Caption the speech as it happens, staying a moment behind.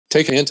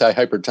taking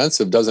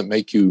antihypertensive doesn't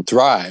make you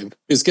thrive.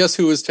 Because guess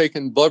who was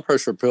taking blood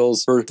pressure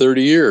pills for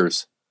 30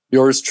 years?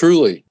 Yours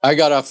truly. I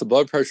got off the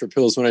blood pressure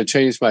pills when I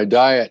changed my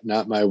diet,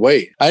 not my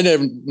weight. I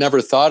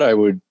never thought I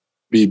would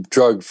be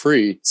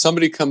drug-free.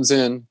 Somebody comes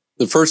in,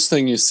 the first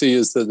thing you see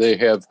is that they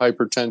have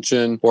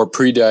hypertension or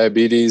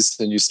prediabetes,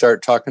 and you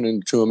start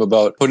talking to them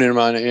about putting them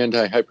on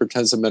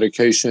antihypertensive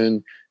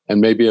medication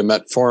and maybe a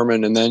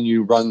metformin, and then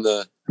you run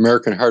the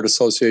American Heart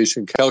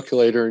Association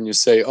calculator and you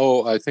say,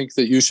 oh, I think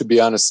that you should be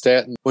on a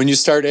statin. When you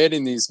start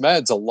adding these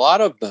meds, a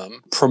lot of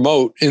them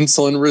promote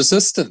insulin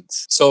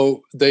resistance.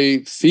 So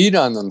they feed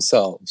on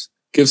themselves.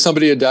 Give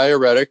somebody a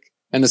diuretic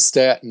and a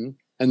statin,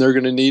 and they're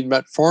going to need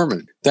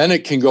metformin. Then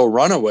it can go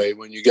runaway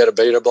when you get a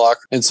beta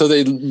blocker. And so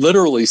they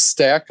literally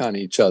stack on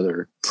each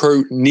other,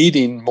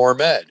 needing more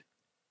med.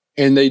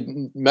 And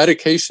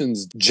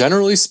medications,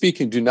 generally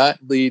speaking, do not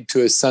lead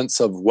to a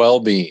sense of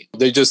well-being.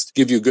 They just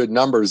give you good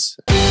numbers.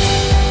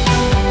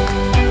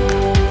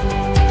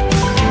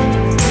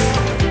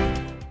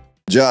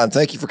 John,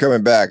 thank you for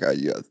coming back. I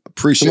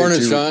appreciate you. Good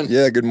morning, Shawn.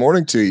 Yeah, good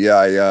morning to you.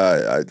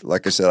 I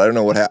like I said, I don't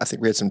know what happened. I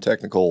think we had some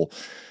technical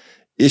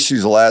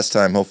issues last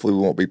time. Hopefully we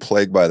won't be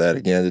plagued by that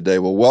again today.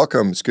 Well,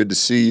 welcome. It's good to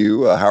see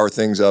you. How are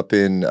things up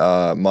in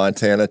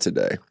Montana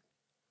today?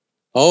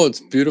 Oh,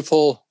 it's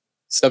beautiful.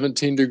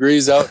 17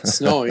 degrees out,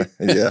 snowing.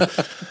 Yeah.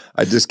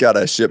 I just got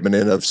a shipment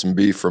in of some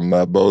beef from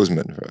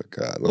Bozeman,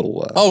 a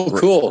little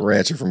cool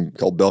rancher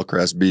called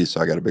Bellcrest Beef.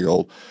 So I got a big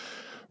old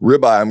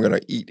ribeye I'm going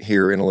to eat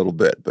here in a little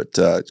bit, but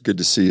it's good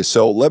to see you.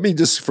 So let me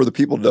just, for the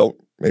people who don't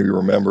maybe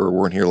remember or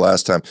weren't here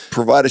last time,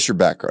 provide us your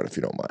background if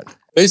you don't mind.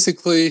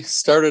 Basically,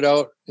 started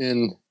out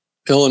in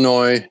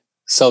Illinois,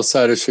 south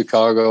side of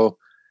Chicago,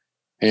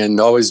 and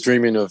always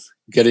dreaming of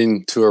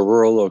getting to a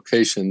rural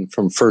location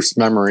from first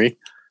memory.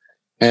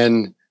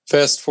 And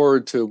fast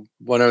forward to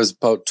when I was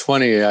about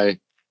 20, I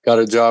got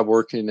a job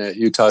working at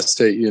Utah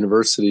State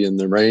University in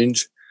the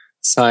range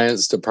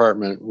science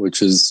department,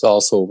 which is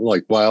also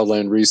like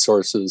wildland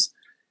resources,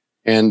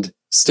 and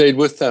stayed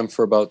with them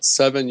for about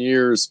 7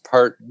 years,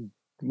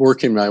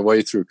 working my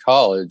way through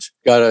college.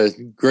 Got a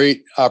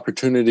great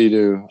opportunity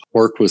to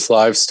work with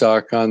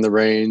livestock on the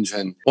range.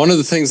 And one of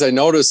the things I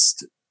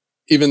noticed,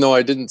 even though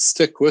I didn't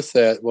stick with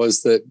that,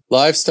 was that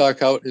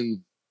livestock out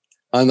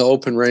on the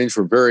open range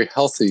were very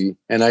healthy.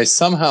 And I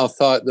somehow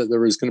thought that there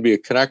was going to be a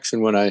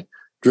connection when I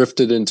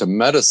drifted into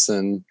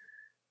medicine,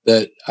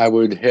 that I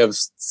would have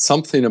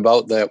something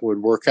about that would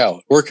work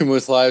out. Working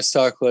with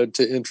livestock led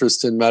to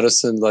interest in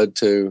medicine, led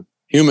to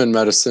human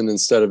medicine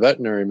instead of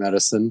veterinary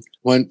medicine.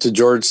 Went to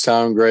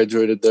Georgetown,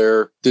 graduated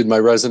there, did my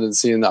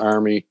residency in the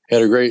Army,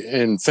 had a great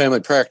in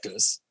family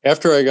practice.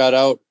 After I got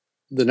out,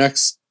 the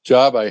next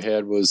job I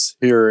had was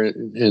here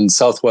in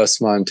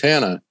southwest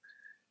Montana.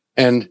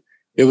 And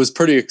it was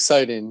pretty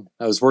exciting.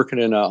 I was working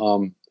in a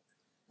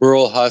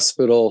rural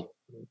hospital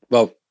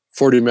about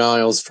 40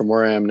 miles from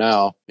where I am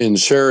now in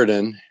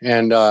Sheridan.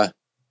 And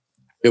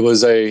it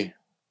was a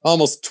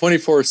almost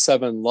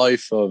 24/7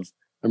 life of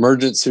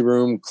emergency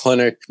room,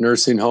 clinic,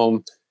 nursing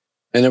home.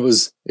 And it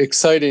was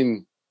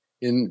exciting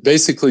in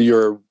basically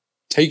you're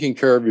taking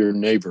care of your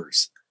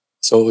neighbors.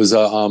 So it was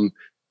the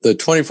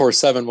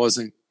 24/7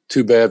 wasn't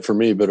too bad for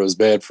me, but it was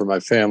bad for my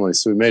family.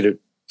 So we made it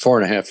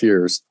 4.5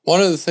 years.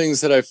 One of the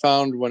things that I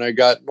found when I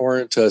got more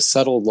into a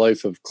settled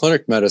life of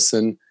clinic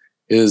medicine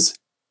is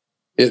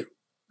it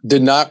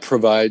did not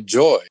provide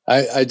joy.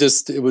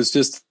 It was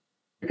just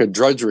like a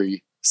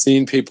drudgery,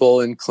 seeing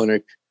people in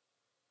clinic,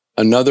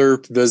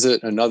 another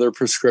visit, another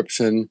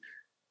prescription,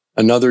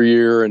 another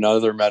year,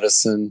 another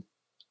medicine.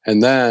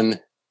 And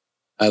then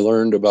I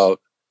learned about,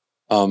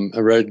 I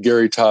read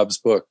Gary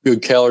Taubes' book,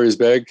 Good Calories,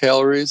 Bad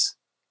Calories.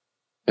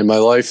 And my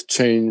life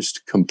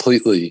changed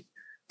completely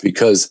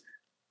because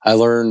I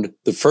learned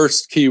the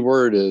first key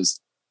word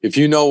is, if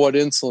you know what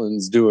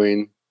insulin's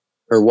doing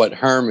or what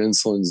harm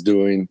insulin's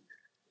doing,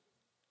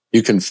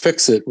 you can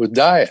fix it with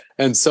diet.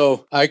 And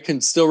so I can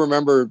still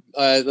remember,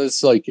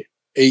 that's like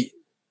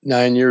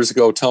 8-9 years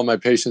ago, tell my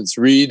patients,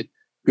 read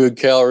Why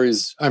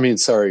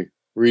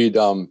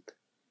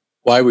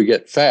We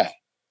Get Fat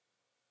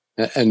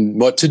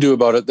and what to do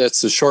about it.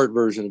 That's the short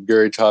version of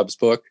Gary Taubes'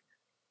 book.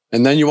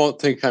 And then you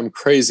won't think I'm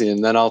crazy.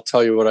 And then I'll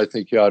tell you what I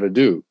think you ought to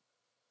do.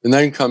 And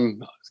then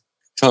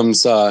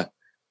comes the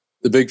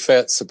big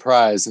fat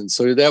surprise. And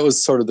so that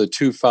was sort of the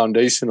two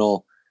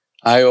foundational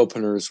eye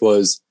openers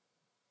was,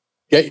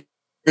 get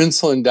your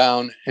insulin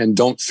down and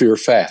don't fear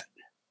fat.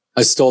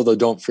 I stole the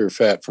don't fear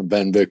fat from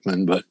Ben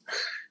Bickman. But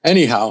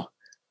anyhow,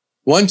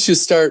 once you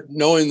start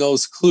knowing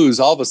those clues,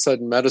 all of a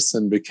sudden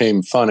medicine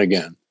became fun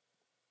again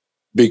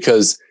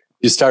because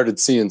you started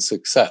seeing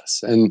success.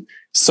 And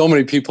so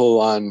many people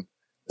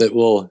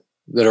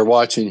that are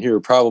watching here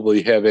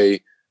probably have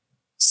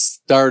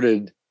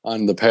started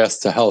on the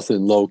path to health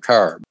in low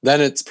carb.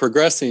 Then it's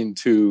progressing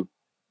to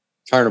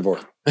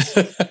carnivore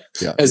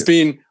as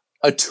being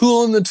a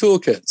tool in the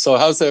toolkit. So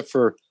how's that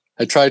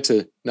I try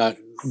to not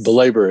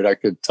belabor it. I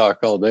could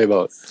talk all day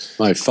about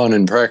my fun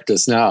in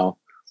practice now.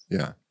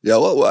 Yeah. Yeah.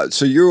 Well,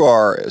 so you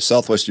are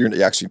Southwest,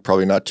 you're actually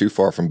probably not too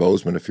far from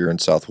Bozeman if you're in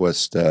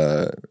Southwest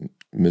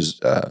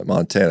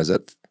Montana. Is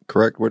that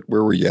correct?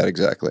 Where were you at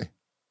exactly?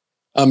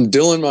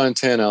 Dillon,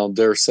 Montana. I'll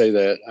dare say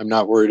that. I'm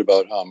not worried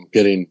about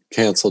getting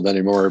canceled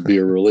anymore. It'd be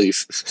a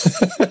relief.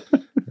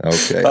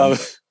 Okay.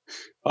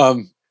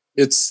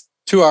 It's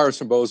 2 hours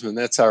from Bozeman.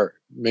 That's our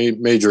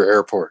major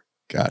airport.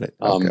 Got it.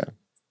 Okay.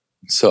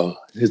 So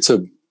it's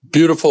a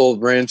beautiful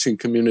ranching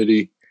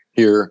community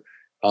here.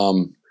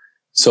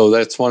 So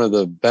that's one of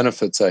the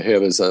benefits I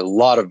have is a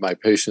lot of my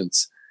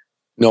patients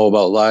know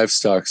about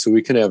livestock. So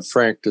we can have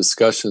frank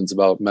discussions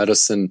about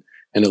medicine,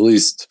 and at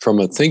least from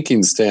a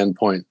thinking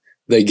standpoint,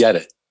 they get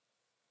it.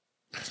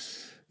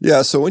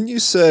 Yeah. So when you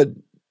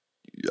said,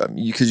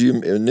 because you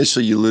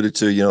initially alluded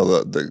to,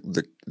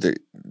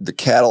 the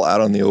cattle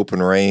out on the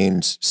open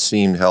range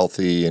seemed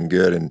healthy and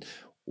good, and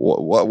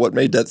what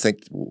made that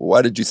think?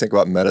 Why did you think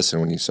about medicine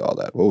when you saw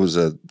that? What was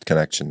the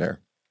connection there?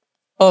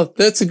 Oh,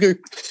 that's a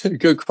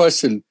good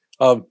question.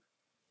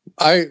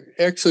 I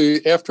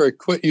actually, after I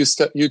quit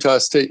Utah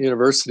State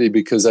University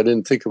because I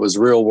didn't think it was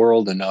real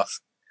world enough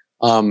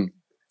to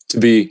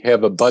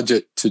have a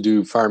budget to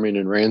do farming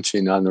and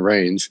ranching on the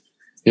range,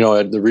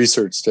 at the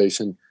research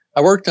station.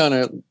 I worked on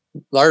a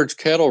large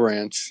cattle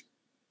ranch,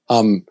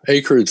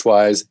 acreage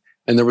wise,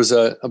 and there was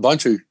a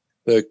bunch of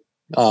the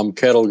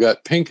cattle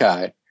got pink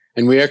eye,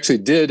 and we actually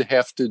did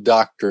have to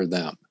doctor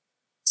them.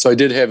 So I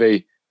did have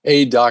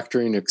a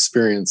doctoring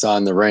experience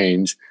on the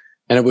range,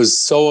 and it was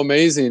so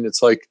amazing.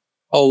 It's like,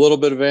 a little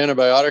bit of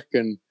antibiotic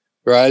and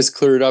your eyes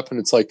cleared up, and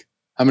it's like,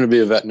 I'm going to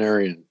be a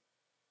veterinarian.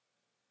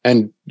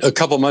 And a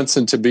couple months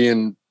into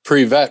being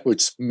pre-vet,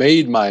 which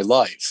made my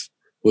life,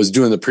 was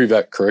doing the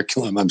pre-vet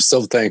curriculum. I'm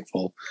so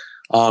thankful.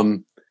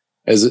 My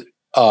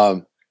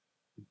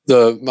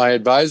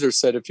advisor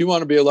said, if you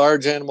want to be a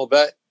large animal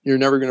vet, you're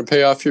never going to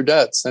pay off your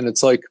debts. And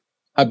it's like,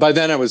 by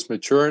then I was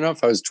mature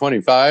enough. I was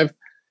 25.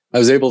 I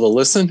was able to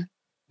listen.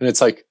 And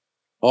it's like,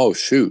 oh,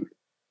 shoot,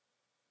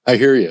 I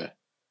hear you.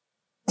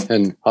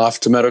 And off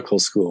to medical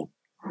school.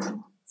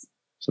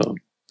 So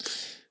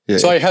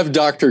I have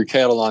doctored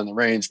cattle on the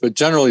range, but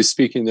generally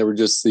speaking, they were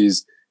just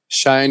these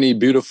shiny,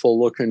 beautiful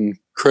looking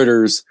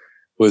critters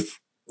with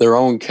their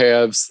own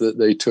calves that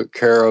they took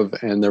care of.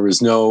 And there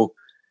was no,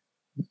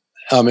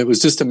 it was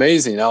just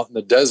amazing out in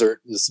the desert,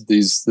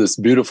 this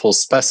beautiful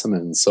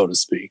specimens, so to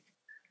speak.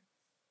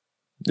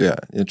 Yeah.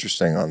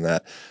 Interesting on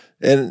that.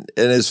 And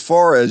as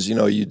far as,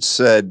 you'd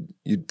said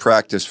you'd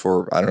practice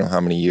for, I don't know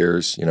how many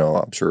years,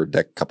 I'm sure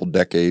a couple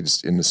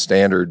decades in the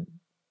standard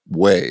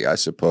way, I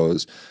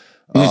suppose.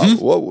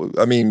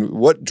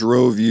 What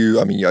drove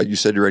you? You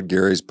said you read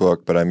Gary's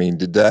book, but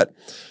did that,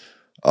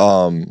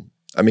 how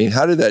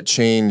did that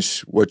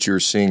change what you're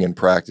seeing in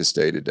practice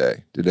day to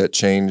day? Did that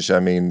change?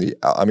 What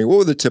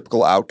were the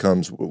typical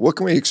outcomes? What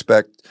can we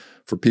expect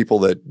for people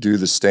that do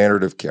the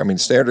standard of care?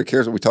 Standard of care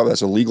is what we talk about.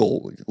 That's a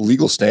legal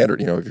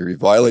standard. If you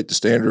violate the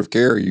standard of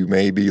care, you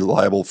may be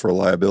liable for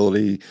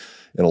liability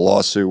in a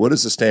lawsuit. What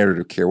is the standard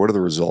of care? What are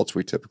the results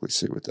we typically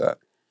see with that?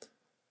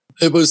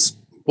 It was,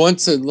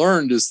 once I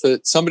learned, is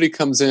that somebody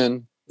comes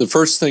in, the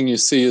first thing you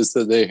see is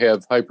that they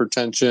have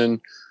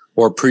hypertension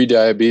or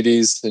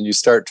prediabetes, and you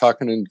start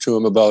talking to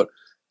them about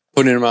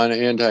putting them on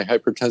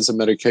antihypertensive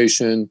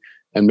medication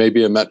and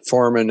maybe a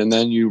metformin, and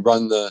then you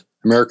run the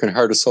American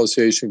Heart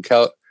Association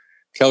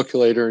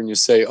calculator and you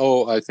say,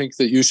 oh, I think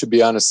that you should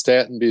be on a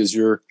statin because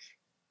your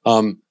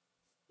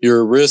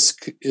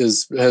risk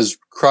has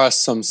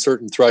crossed some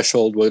certain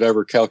threshold,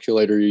 whatever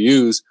calculator you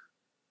use.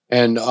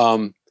 And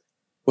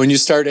when you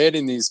start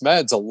adding these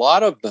meds, a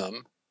lot of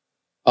them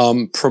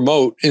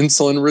promote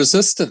insulin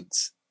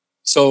resistance.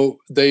 So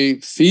they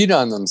feed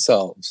on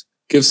themselves.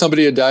 Give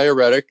somebody a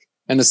diuretic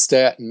and a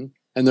statin,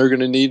 and they're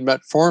going to need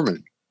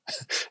metformin.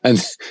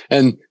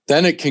 and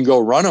then it can go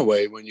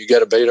runaway when you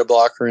get a beta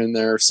blocker in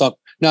there.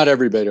 Not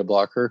every beta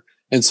blocker.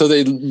 And so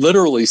they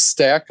literally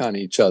stack on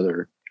each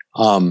other,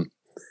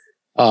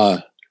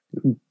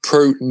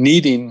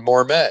 needing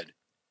more med.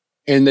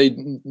 And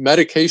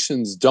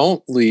medications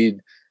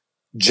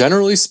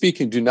generally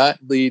speaking, do not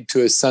lead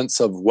to a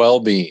sense of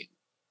well-being.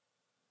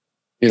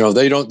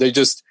 They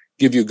just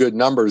give you good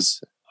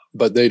numbers,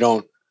 but they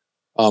don't,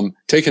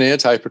 taking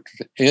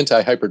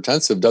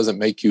antihypertensive doesn't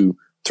make you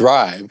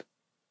thrive.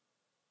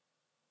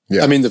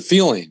 Yeah. The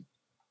feeling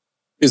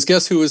is,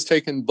 guess who was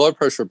taking blood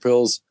pressure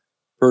pills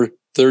for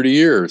 30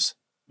 years?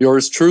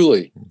 Yours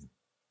truly.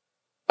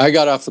 I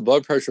got off the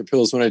blood pressure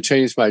pills when I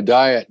changed my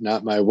diet,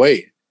 not my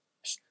weight.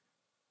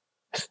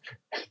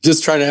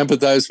 Just trying to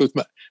empathize with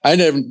I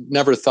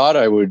never thought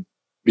I would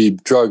be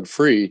drug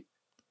free.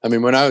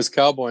 When I was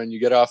cowboying, you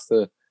get off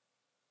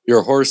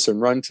your horse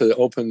and run to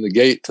open the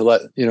gate to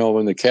let,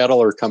 when the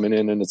cattle are coming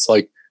in, and it's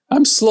like,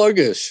 I'm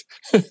sluggish.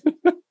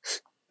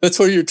 That's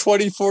when you're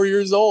 24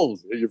 years old.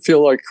 You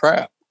feel like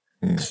crap.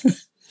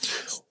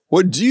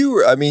 What do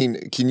you,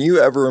 can you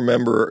ever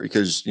remember,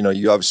 because,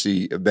 you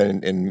obviously have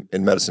been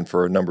in medicine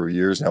for a number of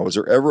years now. Was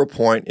there ever a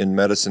point in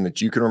medicine that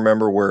you can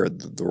remember where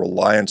the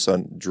reliance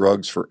on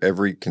drugs for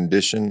every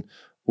condition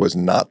was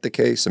not the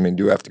case? Do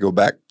you have to go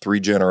back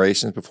 3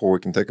 generations before we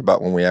can think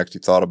about when we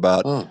actually thought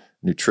about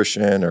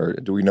nutrition, or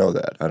do we know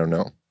that? I don't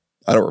know.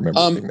 I don't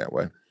remember it being that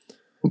way.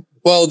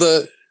 Well,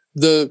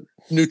 the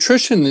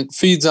nutrition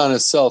feeds on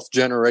itself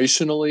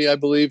generationally, I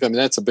believe. I mean,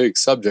 that's a big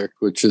subject,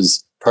 which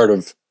is part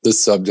of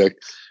this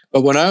subject.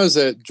 But when I was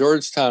at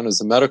Georgetown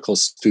as a medical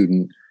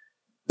student,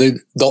 the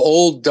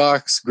old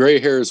docs, gray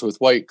hairs with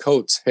white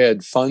coats,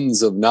 had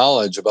funds of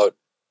knowledge about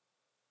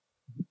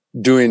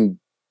doing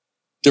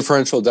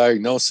differential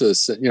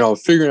diagnosis,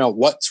 figuring out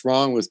what's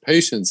wrong with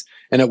patients.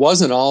 And it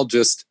wasn't all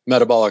just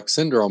metabolic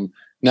syndrome.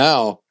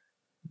 Now,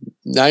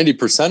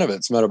 90% of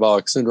it's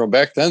metabolic syndrome.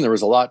 Back then, there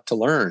was a lot to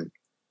learn.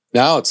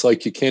 Now it's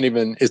like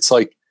it's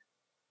like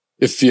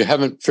if you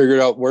haven't figured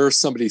out where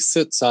somebody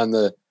sits on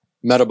the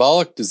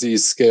metabolic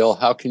disease scale,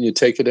 how can you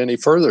take it any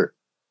further?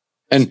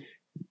 And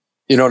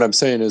you know what I'm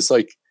saying is,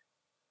 like,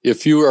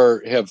 if you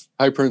have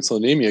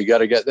hyperinsulinemia, you got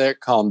to get that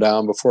calmed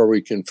down before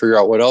we can figure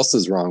out what else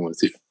is wrong with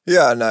you.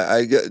 Yeah, and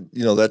I get,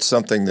 that's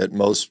something that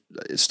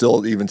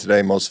still even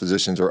today, most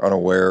physicians are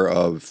unaware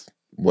of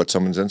what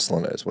someone's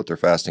insulin is, what their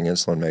fasting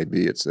insulin may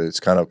be. It's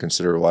kind of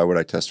considered, why would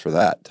I test for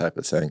that type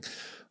of thing?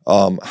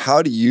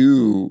 How do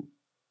you,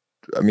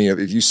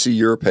 if you see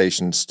your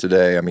patients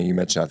today, you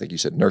mentioned, I think you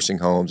said nursing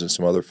homes and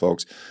some other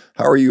folks,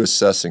 how are you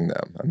assessing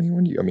them?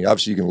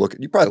 Obviously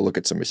you probably look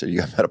at somebody and say, you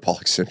got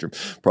metabolic syndrome,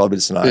 probably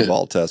just an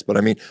eyeball test.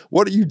 But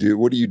what do you do?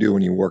 What do you do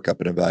when you work up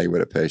and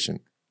evaluate a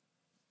patient?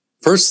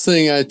 First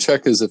thing I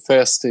check is a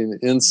fasting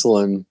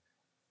insulin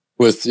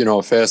with,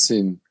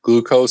 fasting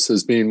glucose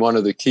as being one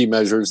of the key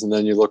measures. And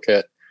then you look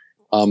at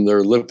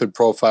their lipid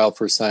profile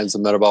for signs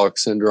of metabolic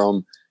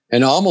syndrome.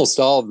 And almost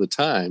all of the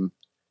time,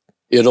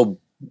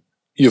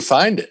 you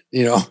find it,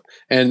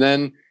 and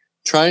then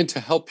trying to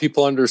help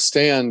people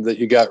understand that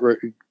you got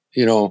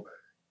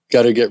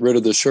to get rid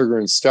of the sugar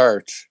and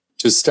starch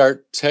to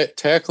start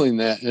tackling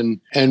that.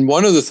 And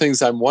one of the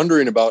things I'm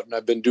wondering about, and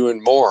I've been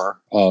doing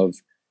more of,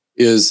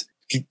 is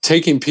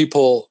taking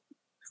people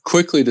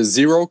quickly to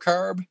zero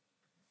carb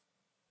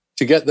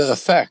to get the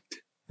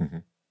effect. Mm-hmm.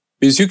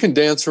 Because you can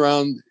dance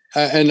around,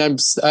 and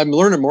I'm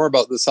learning more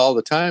about this all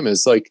the time,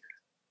 is like,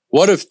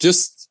 what if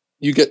just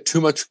you get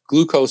too much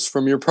glucose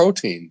from your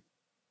protein?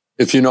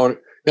 If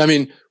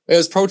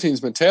as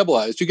protein's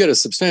metabolized, you get a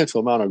substantial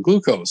amount of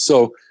glucose.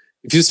 So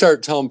if you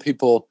start telling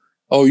people,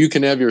 oh, you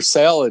can have your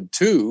salad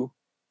too,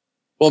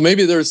 well,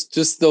 maybe there's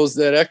just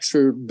that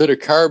extra bit of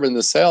carb in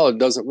the salad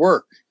doesn't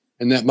work.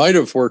 And that might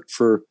have worked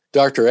for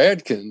Dr.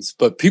 Adkins,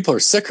 but people are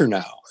sicker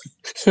now.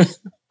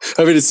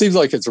 It seems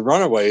like it's a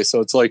runaway. So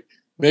it's like,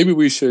 maybe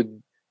we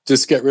should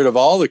just get rid of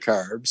all the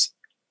carbs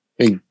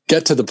and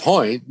get to the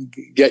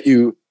point, get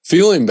you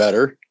feeling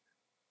better.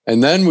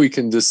 And then we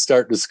can just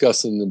start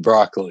discussing the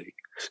broccoli,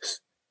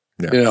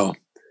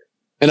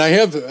 And I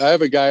have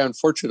a guy,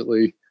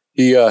 unfortunately,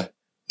 he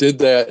did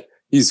that.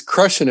 He's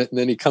crushing it. And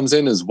then he comes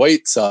in, his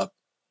weight's up.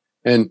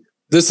 And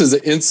this is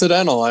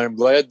incidental. I'm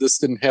glad this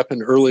didn't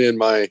happen early in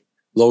my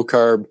low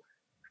carb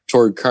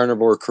toward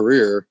carnivore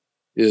career,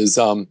 is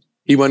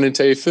he went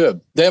into AFib.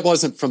 That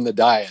wasn't from the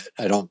diet,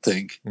 I don't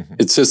think. Mm-hmm.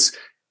 It's just,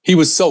 he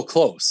was so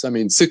close.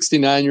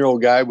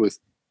 69-year-old guy with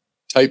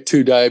type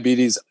 2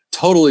 diabetes,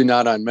 totally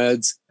not on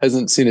meds,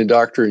 hasn't seen a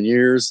doctor in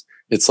years.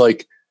 It's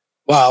like,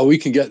 wow, we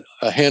can get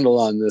a handle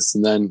on this.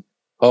 And then,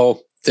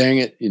 oh, dang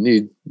it,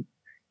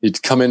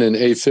 you'd come in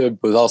AFib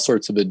with all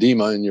sorts of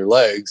edema in your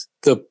legs.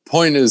 The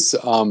point is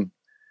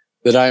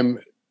that I'm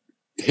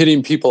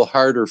hitting people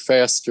harder,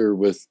 faster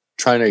with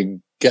trying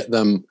to get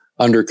them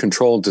under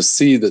control to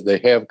see that they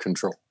have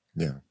control.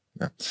 Yeah.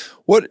 Yeah.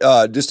 What,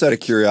 just out of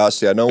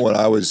curiosity, I know when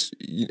I was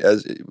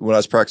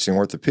practicing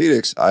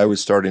orthopedics, I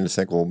was starting to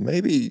think, well,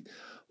 maybe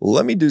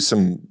let me do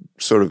some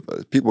sort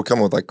of, people come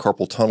with like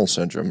carpal tunnel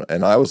syndrome.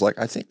 And I was like,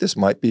 I think this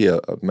might be a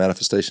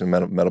manifestation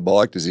of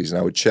metabolic disease. And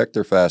I would check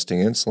their fasting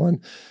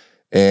insulin,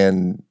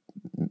 and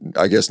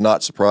I guess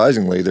not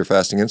surprisingly, their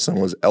fasting insulin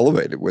was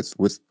elevated with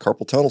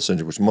carpal tunnel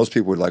syndrome, which most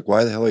people would like,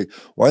 why the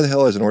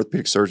hell as an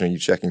orthopedic surgeon are you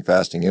checking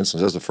fasting insulin?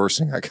 That's the first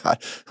thing I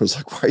got. I was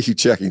like, why are you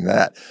checking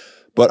that?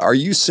 But are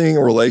you seeing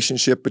a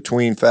relationship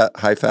between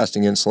high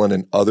fasting insulin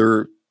and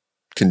other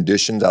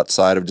conditions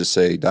outside of just,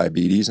 say,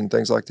 diabetes and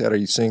things like that? Are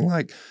you seeing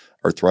like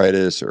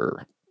arthritis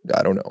or,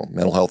 I don't know,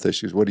 mental health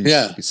issues? What do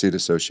you see it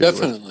associated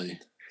with? Definitely.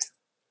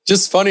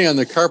 Just funny on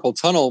the carpal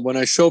tunnel, when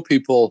I show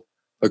people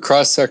a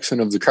cross-section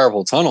of the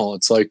carpal tunnel,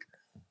 it's like,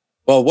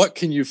 well, what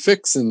can you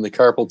fix in the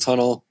carpal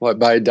tunnel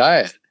by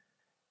diet?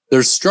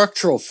 There's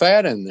structural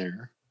fat in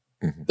there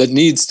that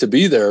needs to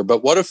be there,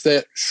 but what if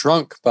that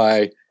shrunk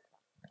by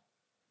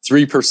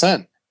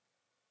 3%?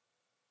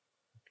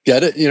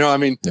 Get it?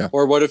 Yeah.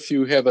 Or what if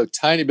you have a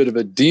tiny bit of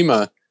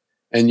edema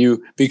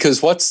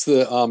because what's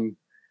the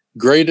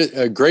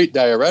great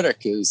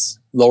diuretic is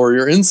lower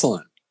your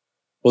insulin.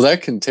 Well,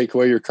 that can take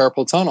away your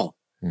carpal tunnel.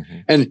 Mm-hmm.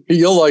 And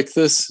you'll like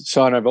this,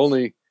 Shawn. I've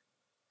only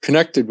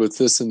connected with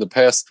this in the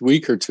past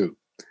week or two.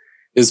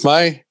 Is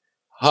my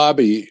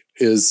hobby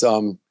is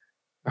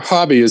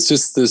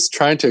just this,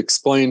 trying to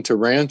explain to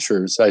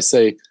ranchers. I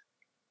say,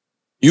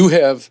 you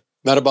have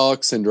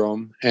metabolic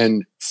syndrome,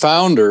 and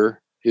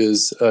founder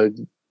is a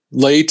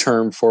lay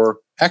term for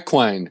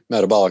equine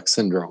metabolic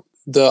syndrome.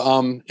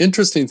 The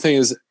interesting thing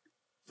is,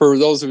 for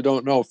those who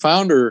don't know,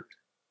 founder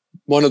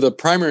one of the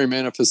primary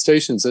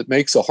manifestations that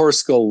makes a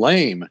horse go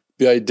lame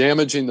by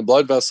damaging the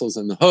blood vessels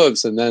in the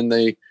hooves, and then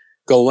they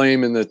go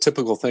lame. And the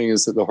typical thing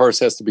is that the horse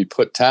has to be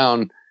put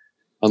down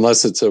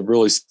unless it's a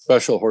really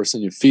special horse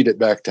and you feed it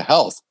back to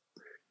health.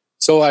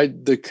 So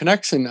the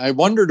connection I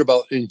wondered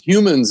about in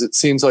humans, it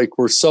seems like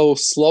we're so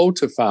slow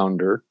to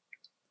founder,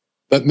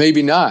 but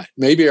maybe not.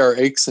 Maybe our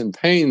aches and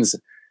pains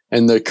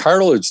and the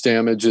cartilage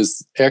damage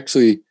is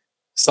actually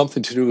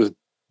something to do with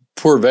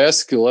poor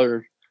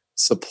vascular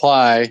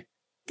supply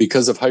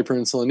because of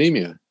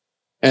hyperinsulinemia.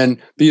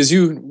 And because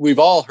we've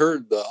all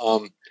heard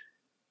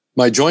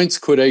my joints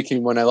quit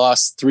aching when I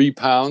lost 3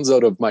 pounds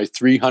out of my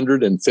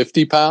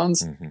 350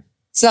 pounds. Mm-hmm.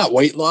 It's not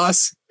weight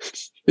loss.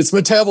 It's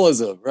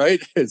metabolism,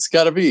 right? It's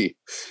got to be.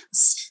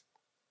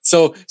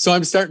 So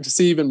I'm starting to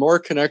see even more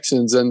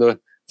connections. And the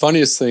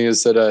funniest thing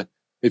is that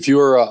if you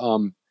were a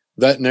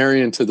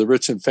veterinarian to the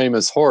rich and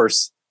famous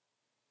horse,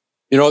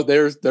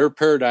 their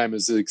paradigm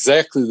is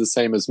exactly the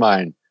same as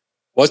mine.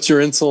 What's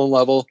your insulin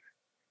level?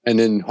 And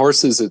in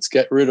horses, it's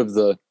get rid of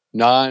the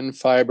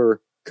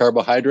non-fiber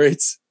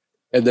carbohydrates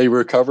and they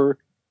recover.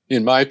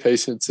 In my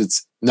patients,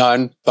 it's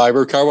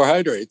non-fiber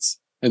carbohydrates.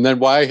 And then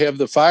why have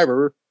the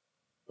fiber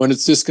when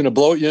it's just going to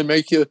bloat you and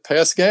make you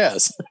pass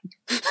gas?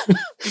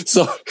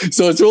 So it's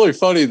really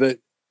funny that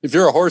if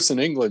you're a horse in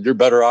England, you're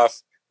better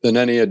off than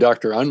any of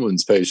Dr.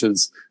 Unwin's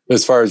patients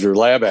as far as your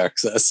lab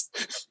access.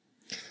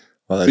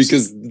 Well,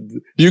 because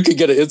you could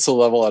get an insulin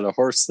level on a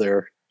horse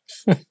there.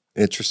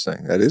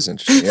 Interesting. That is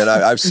interesting. And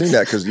I've seen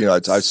that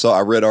because, I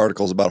read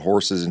articles about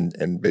horses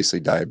and basically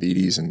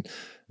diabetes and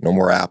no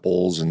more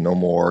apples and no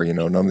more,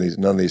 none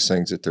of these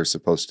things that they're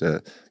supposed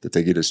to, that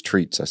they get as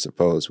treats, I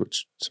suppose,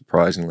 which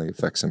surprisingly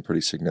affects them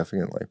pretty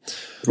significantly.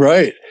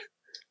 Right.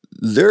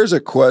 There's a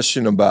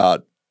question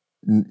about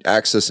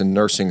access in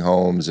nursing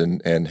homes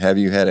and have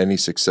you had any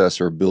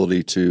success or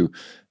ability to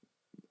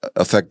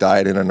affect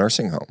diet in a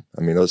nursing home?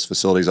 I mean, those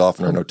facilities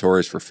often are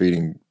notorious for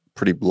feeding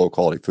pretty low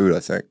quality food, I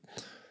think.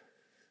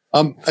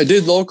 I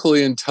did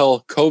locally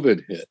until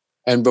COVID hit.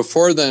 And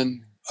before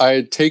then, I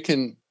had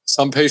taken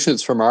some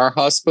patients from our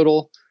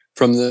hospital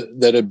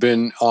that had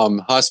been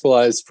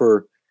hospitalized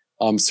for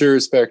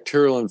serious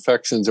bacterial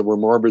infections and were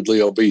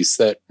morbidly obese.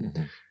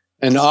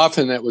 And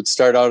often that would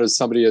start out as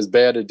somebody has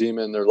bad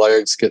edema in their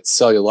legs, get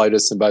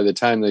cellulitis, and by the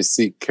time they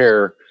seek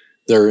care,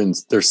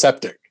 they're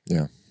septic.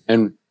 Yeah.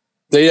 And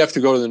they have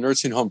to go to the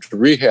nursing home to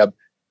rehab.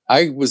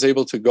 I was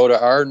able to go to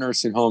our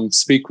nursing home,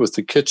 speak with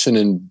the kitchen,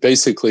 and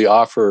basically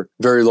offer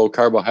very low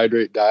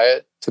carbohydrate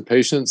diet to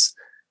patients,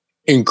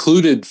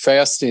 included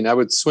fasting. I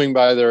would swing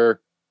by there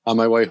on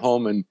my way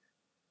home and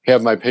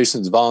have my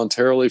patients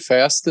voluntarily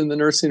fast in the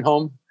nursing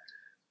home.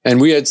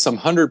 And we had some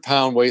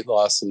 100-pound weight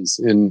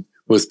losses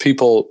with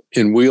people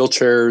in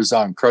wheelchairs,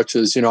 on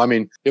crutches.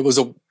 It was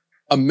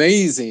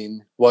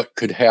amazing what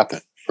could happen,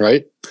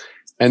 right?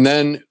 And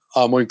then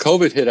when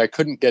COVID hit, I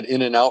couldn't get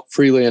in and out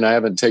freely, and I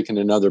haven't taken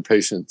another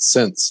patient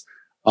since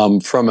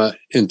from a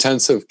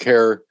intensive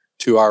care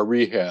to our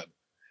rehab.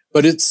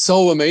 But it's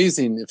so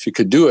amazing if you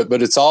could do it.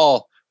 But it's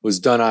all was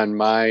done on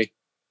my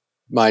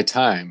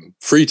time,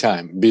 free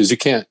time, because you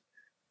can't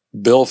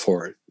bill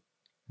for it.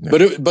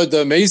 Yeah. But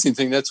the amazing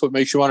thing, that's what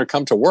makes you want to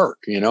come to work.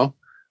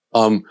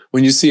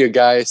 When you see a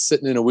guy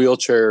sitting in a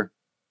wheelchair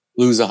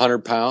lose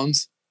 100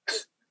 pounds,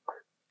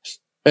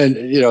 and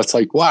it's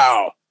like,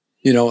 wow.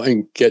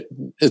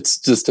 It's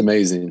just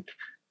amazing.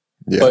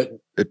 Yeah, but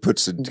it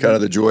puts kind of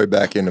the joy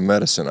back into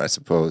medicine, I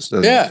suppose,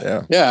 doesn't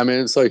it? Yeah. I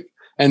mean, it's like,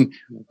 and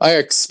I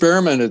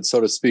experimented,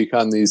 so to speak,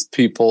 on these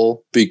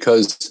people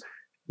because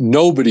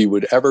nobody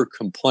would ever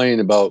complain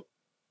to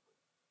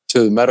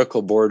the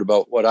medical board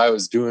about what I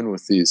was doing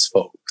with these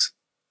folks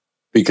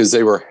because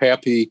they were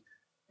happy.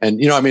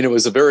 And, it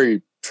was a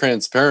very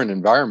transparent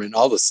environment.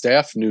 All the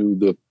staff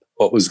knew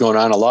what was going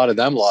on. A lot of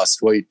them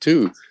lost weight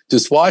too.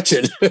 Just watch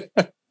it.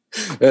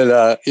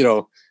 And,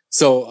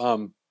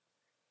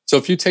 so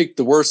if you take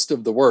the worst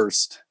of the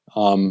worst,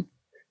 from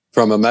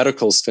a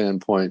medical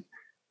standpoint,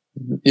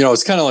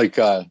 it's kind of like,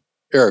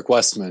 Eric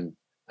Westman.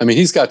 I mean,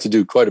 he's got to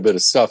do quite a bit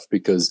of stuff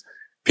because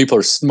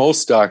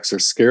most docs are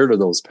scared of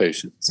those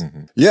patients.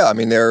 Mm-hmm. Yeah. I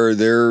mean,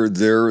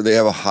 they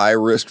have a high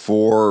risk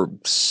for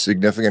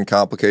significant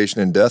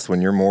complication and death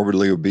when you're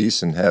morbidly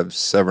obese and have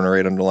 7 or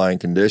 8 underlying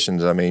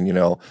conditions. I mean,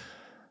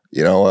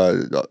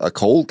 a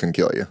cold can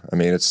kill you. I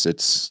mean,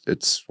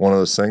 it's one of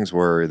those things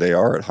where they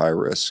are at high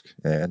risk,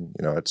 and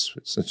it's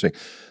interesting.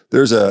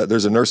 There's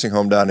a nursing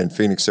home down in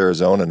Phoenix,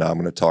 Arizona. Now I'm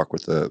going to talk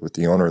with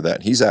the owner of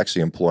that. He's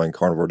actually employing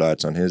carnivore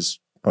diets on his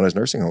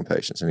nursing home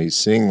patients, and he's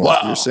seeing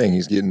what you're seeing.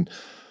 He's getting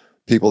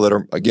people that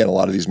are, again, a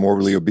lot of these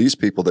morbidly obese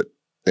people that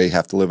they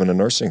have to live in a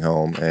nursing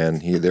home,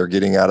 and they're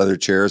getting out of their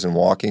chairs and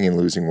walking and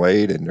losing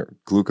weight, and their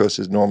glucose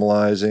is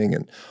normalizing,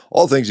 and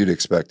all things you'd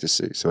expect to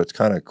see. So it's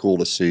kind of cool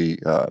to see.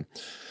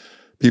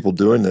 People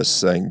doing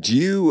this thing. Do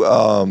you,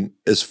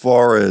 as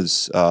far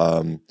as,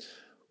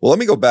 let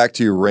me go back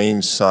to your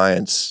range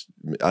science.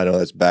 I know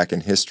that's back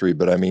in history,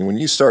 but I mean, when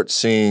you start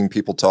seeing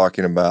people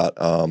talking about,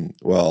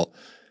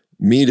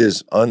 meat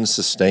is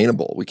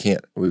unsustainable.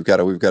 We've got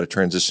to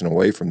transition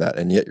away from that.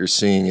 And yet you're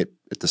seeing it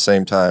at the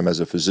same time as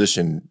a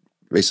physician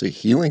basically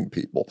healing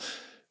people.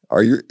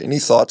 Are you any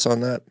thoughts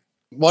on that?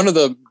 One of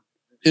the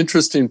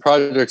interesting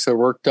projects I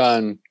worked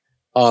on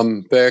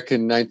back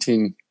in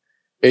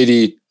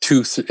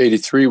 1982,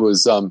 83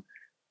 was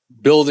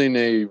building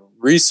a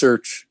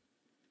research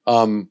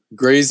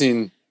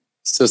grazing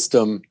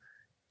system,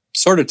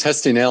 sort of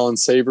testing Alan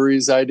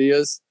Savory's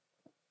ideas.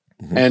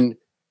 Mm-hmm. And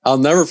I'll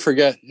never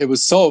forget, it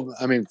was so,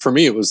 I mean, for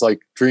me, it was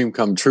like dream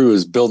come true,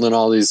 is building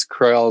all these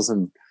corrals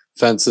and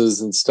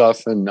fences and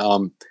stuff. And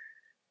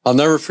I'll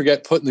never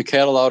forget putting the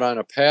cattle out on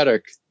a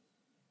paddock,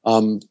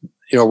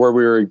 where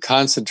we were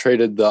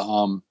concentrated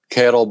the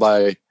cattle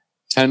by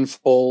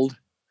tenfold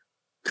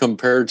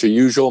compared to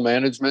usual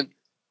management.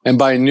 And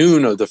by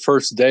noon of the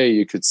first day,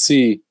 you could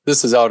see,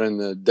 this is out in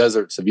the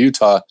deserts of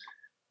Utah,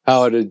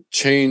 how it had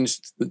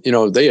changed.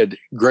 They had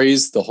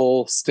grazed the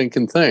whole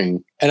stinking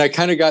thing. And I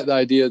kind of got the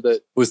idea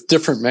that with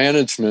different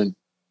management,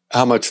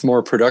 how much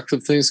more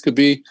productive things could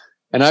be.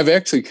 And I've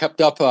actually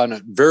kept up on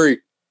it very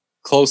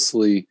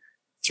closely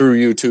through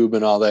YouTube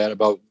and all that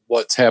about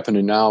what's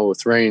happening now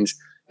with range.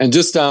 And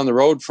just down the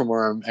road from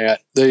where I'm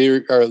at,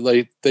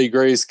 they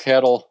graze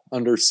cattle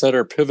under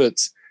setter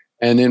pivots.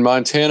 And in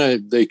Montana,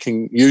 you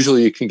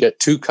can get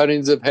 2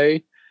 cuttings of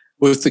hay.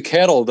 With the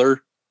cattle,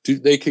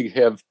 they could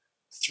have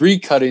 3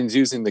 cuttings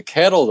using the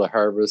cattle to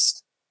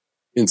harvest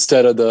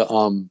instead of the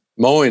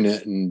mowing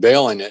it and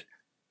baling it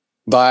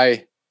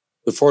by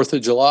the 4th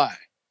of July,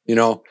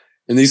 and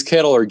these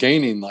cattle are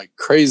gaining like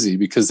crazy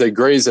because they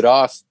graze it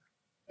off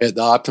at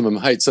the optimum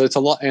height. So it's a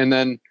lot. And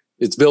then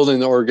it's building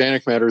the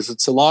organic matters.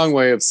 It's a long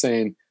way of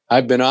saying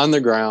I've been on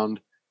the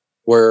ground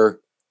where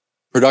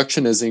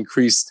production has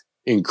increased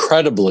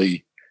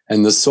incredibly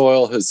and the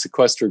soil has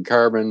sequestered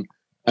carbon.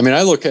 I mean,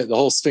 I look at the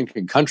whole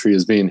stinking country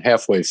as being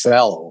halfway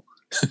fallow.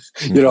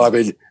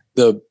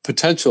 The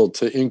potential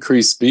to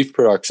increase beef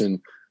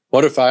production.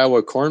 What if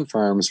Iowa corn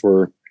farms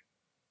were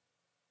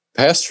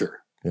pasture?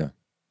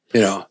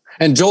 Yeah.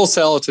 And Joel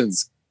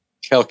Salatin's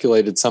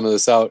calculated some of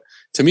this out.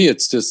 To me,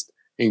 it's just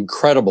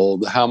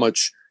incredible how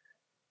much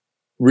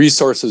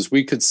resources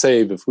we could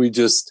save if we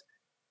just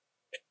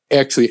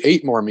actually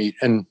ate more meat.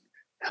 And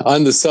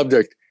on the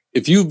subject,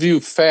 if you view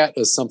fat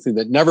as something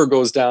that never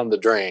goes down the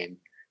drain,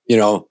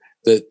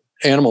 that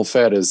animal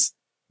fat is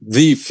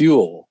the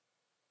fuel,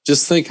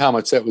 just think how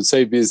much that would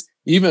save, because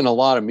even a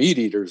lot of meat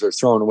eaters are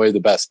throwing away the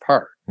best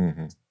part.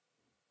 Mm-hmm.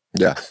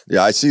 Yeah,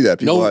 I see that.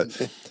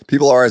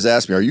 People always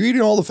ask me, "Are you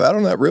eating all the fat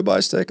on that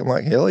ribeye steak?" I'm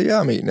like, "Hell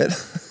yeah, I'm eating it."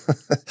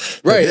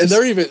 Right, and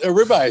they're even a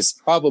ribeye is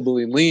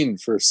probably lean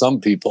for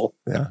some people.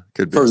 Yeah,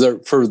 could be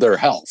for their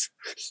health.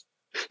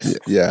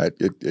 Yeah,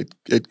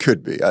 it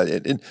could be.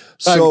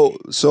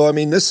 So I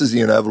mean, this is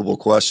the inevitable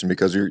question,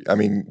 because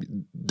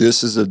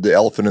this is the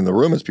elephant in the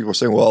room. Is people are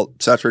saying, well,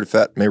 saturated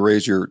fat may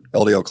raise your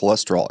LDL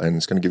cholesterol and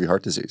it's going to give you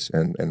heart disease,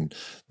 and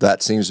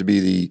that seems to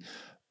be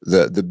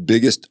the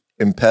biggest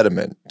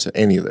impediment to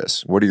any of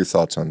this. What are your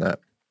thoughts on that?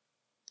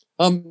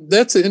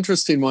 That's an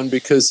interesting one,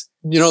 because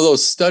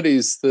those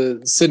studies, the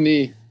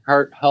Sydney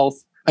Heart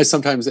Health,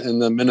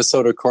 and the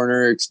Minnesota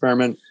Coronary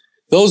Experiment,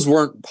 those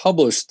weren't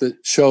published, that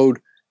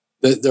showed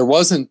that there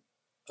wasn't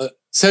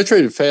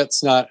saturated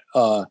fat's not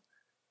a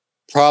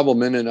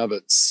problem in and of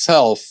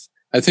itself.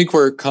 I think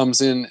where it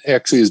comes in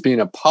actually as being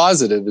a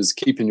positive is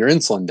keeping your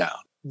insulin down.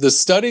 The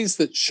studies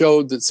that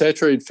showed that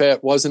saturated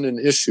fat wasn't an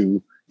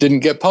issue didn't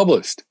get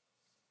published.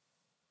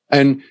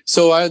 And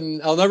so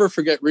I'll never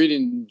forget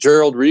reading,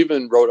 Gerald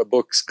Reaven wrote a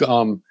book,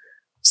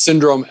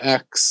 Syndrome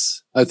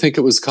X, I think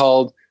it was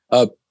called,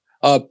 a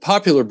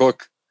popular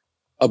book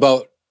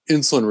about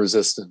insulin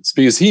resistance,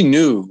 because he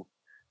knew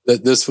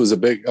that this was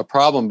a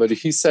problem, but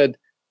he said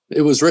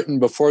it was written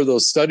before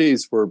those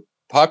studies were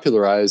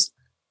popularized.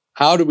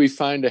 How do we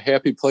find a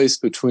happy place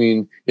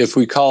between, if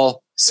we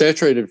call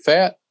saturated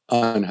fat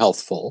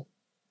unhealthful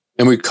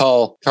and we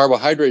call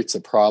carbohydrates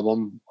a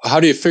problem, how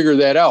do you figure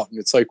that out? And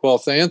it's like, well,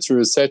 if the answer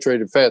is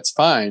saturated fat's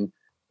fine,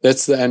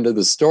 that's the end of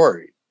the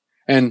story.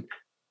 And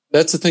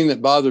that's the thing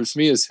that bothers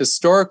me, is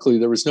historically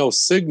there was no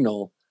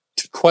signal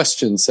to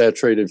question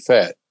saturated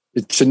fat.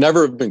 It should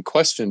never have been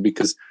questioned,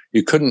 because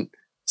you couldn't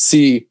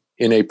see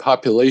in a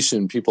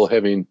population people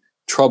having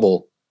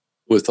trouble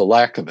with the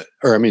lack of it,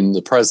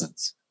 the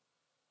presence.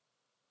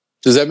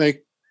 Does that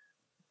make?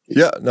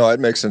 Yeah, no, it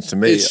makes sense to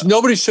me.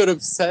 Nobody should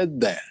have said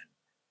that.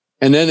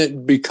 And then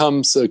it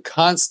becomes a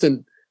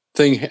constant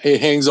thing.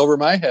 It hangs over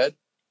my head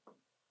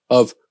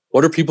of,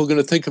 what are people going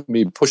to think of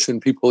me pushing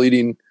people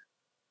eating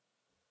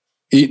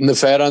the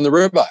fat on the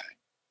ribeye?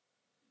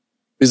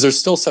 Because there's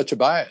still such a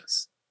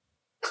bias.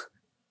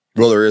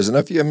 Well, there is. And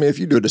if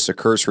you do just a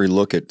cursory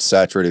look at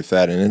saturated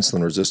fat and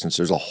insulin resistance,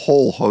 there's a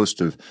whole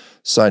host of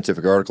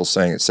scientific articles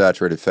saying that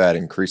saturated fat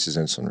increases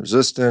insulin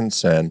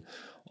resistance, and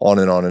on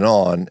and on and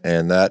on.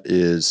 And that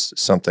is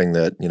something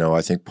that,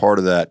 I think part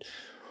of that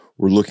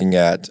we're looking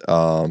at,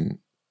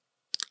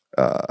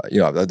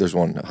 there's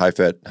one,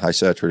 high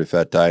saturated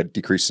fat diet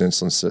decreases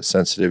insulin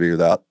sensitivity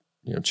without,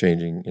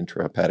 changing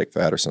intrahepatic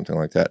fat or something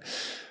like that.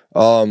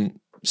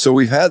 So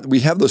we have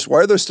those. Why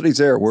are those studies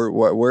there?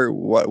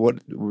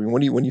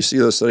 When you see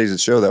those studies that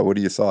show that, what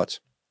are your thoughts?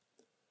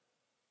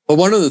 Well,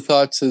 one of the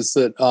thoughts is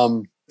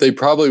that they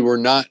probably were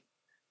not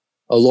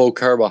a low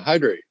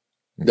carbohydrate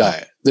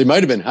diet. They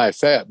might have been high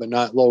fat, but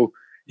not low.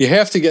 You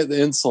have to get the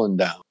insulin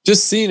down.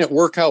 Just seeing it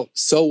work out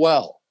so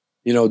well,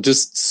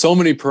 just so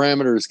many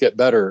parameters get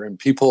better, and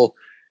people,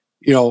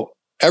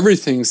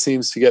 everything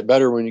seems to get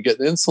better when you get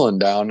the insulin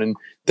down. And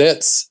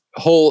that's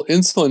whole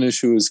insulin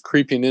issue is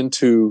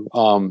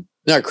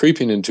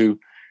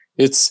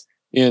it's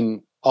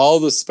in all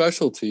the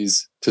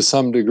specialties to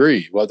some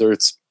degree, whether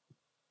it's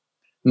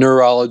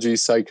neurology,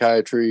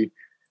 psychiatry,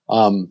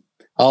 all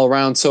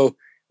around. So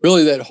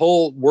really that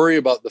whole worry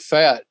about the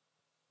fat,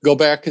 go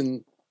back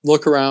and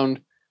look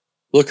around,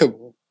 look at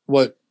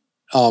what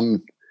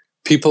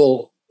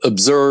people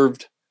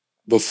observed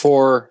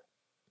before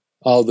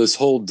this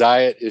whole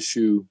diet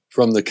issue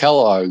from the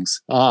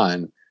Kellogg's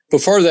on.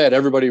 Before that,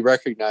 everybody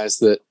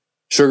recognized that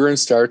sugar and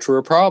starch were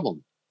a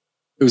problem.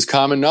 It was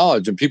common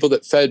knowledge, and people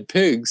that fed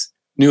pigs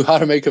knew how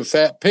to make a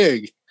fat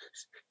pig,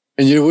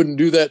 and you wouldn't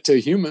do that to a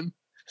human.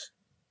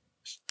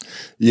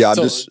 Yeah,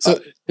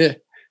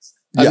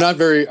 I'm not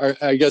very,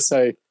 I guess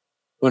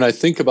when I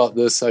think about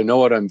this, I know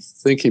what I'm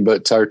thinking,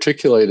 but to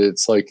articulate it,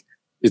 it's like,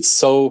 it's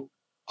so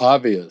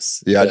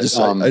obvious. Yeah,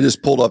 that, I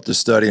just pulled up the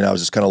study, and I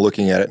was just kind of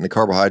looking at it, and the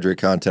carbohydrate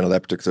content of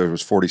that particular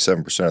was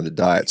 47% of the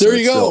diet. There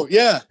you go.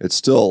 Yeah. It's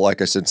still,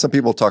 like I said, some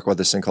people talk about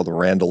this thing called the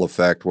Randall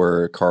effect,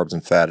 where carbs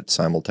and fat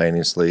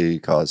simultaneously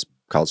cause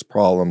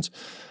problems.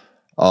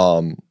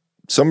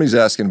 Somebody's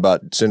asking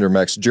about Syndrome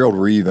X. Gerald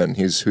Reven,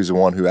 who's the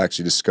one who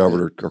actually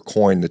discovered or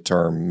coined the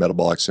term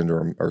metabolic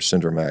syndrome or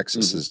Syndrome X.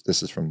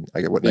 This is from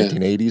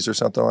 1980s or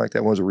something like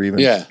that. When was it,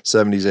 Reven? Yeah,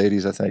 70s,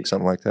 80s, I think,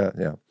 something like that.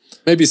 Yeah,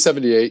 maybe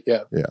 78.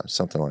 Yeah,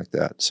 something like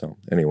that. So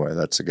anyway,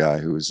 that's a guy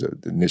who was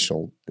the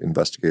initial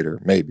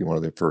investigator, maybe one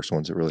of the first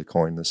ones that really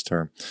coined this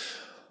term.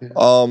 He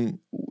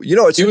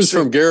was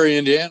from Gary,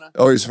 Indiana.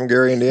 Oh, he's from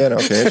Gary, Indiana.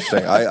 Okay,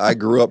 interesting. I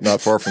grew up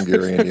not far from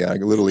Gary, Indiana.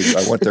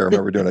 I went there. I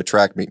remember doing a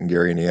track meet in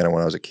Gary, Indiana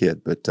when I was a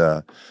kid. But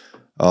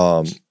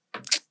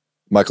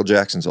Michael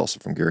Jackson's also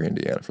from Gary,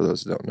 Indiana, for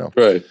those who don't know.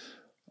 Right.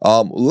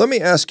 Let me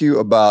ask you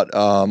about,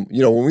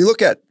 when we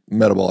look at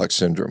metabolic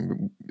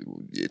syndrome,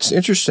 it's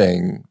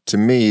interesting to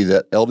me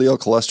that LDL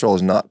cholesterol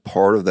is not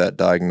part of that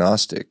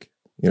diagnostic.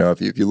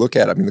 If you look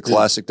at it, the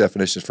classic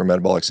definitions for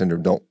metabolic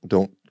syndrome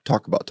don't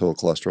talk about total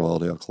cholesterol,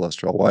 LDL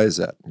cholesterol. Why is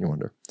that, you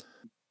wonder?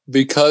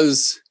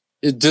 Because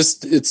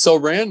it's so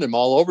random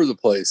all over the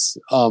place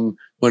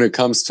when it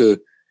comes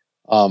to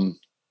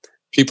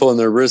people and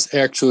their risk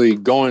actually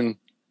going.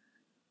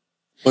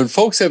 When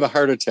folks have a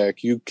heart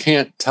attack, you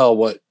can't tell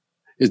what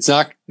it's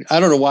not. I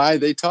don't know why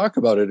they talk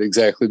about it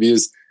exactly,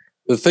 because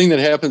the thing that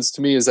happens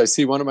to me is I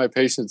see one of my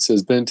patients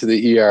has been to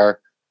the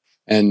ER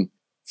and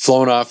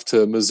flown off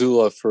to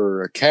Missoula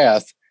for a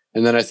cath.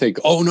 And then I think,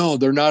 oh no,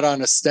 they're not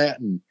on a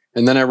statin.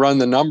 And then I run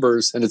the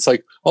numbers and it's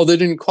like, oh, they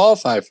didn't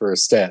qualify for a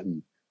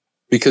statin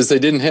because they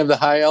didn't have the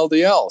high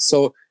LDL.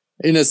 So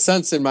in a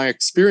sense, in my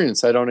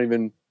experience,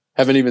 haven't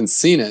even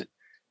seen it.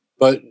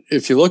 But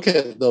if you look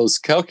at those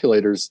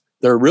calculators,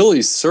 they're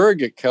really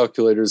surrogate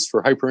calculators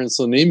for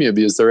hyperinsulinemia,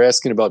 because they're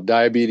asking about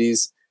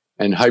diabetes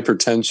and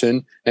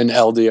hypertension and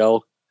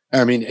HDL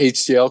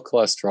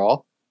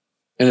cholesterol.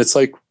 And it's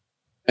like,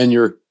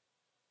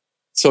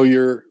 so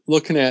you're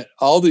looking at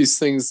all these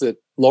things that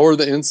lower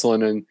the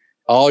insulin, and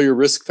all your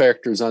risk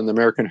factors on the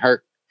American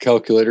Heart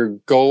Calculator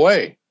go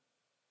away.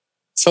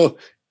 So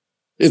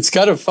it's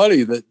kind of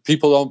funny that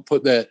people don't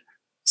put that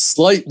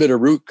slight bit of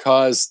root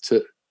cause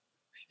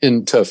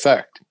into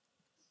effect,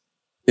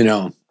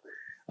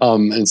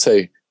 and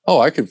say, oh,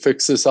 I could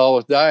fix this all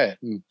with diet.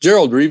 And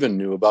Gerald Reven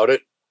knew about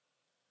it.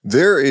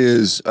 There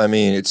is,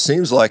 it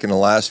seems like in the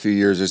last few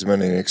years, there's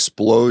been an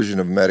explosion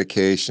of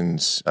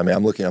medications.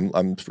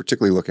 I'm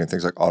particularly looking at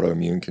things like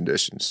autoimmune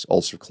conditions,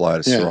 ulcerative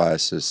colitis,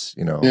 psoriasis,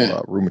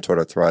 rheumatoid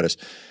arthritis.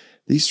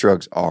 These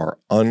drugs are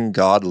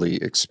ungodly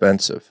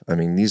expensive.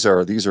 These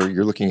are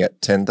you're looking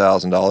at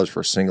 $10,000 for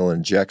a single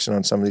injection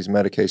on some of these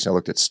medications. I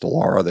looked at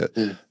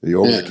Stelara, the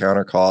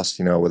over-the-counter cost,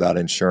 without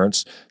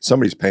insurance.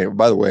 Somebody's paying,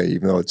 by the way,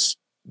 even though it's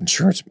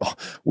insurance,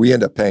 we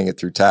end up paying it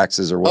through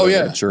taxes or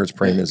whatever insurance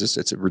premium is.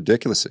 It's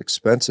ridiculously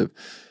expensive.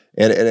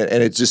 And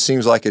it just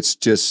seems like it's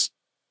just,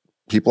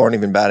 people aren't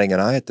even batting an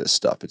eye at this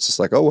stuff. It's just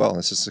like, oh, well,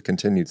 it's just a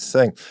continued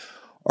thing.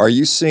 Are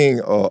you seeing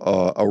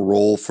a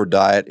role for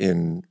diet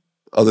in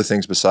other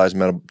things besides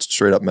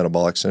straight up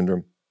metabolic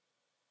syndrome?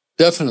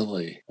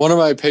 Definitely. One of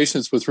my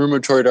patients with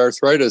rheumatoid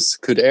arthritis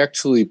could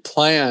actually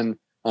plan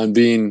on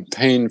being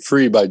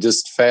pain-free by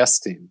just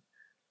fasting.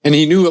 And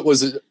he knew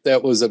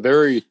that was a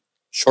very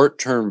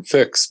short-term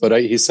fix, but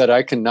he said,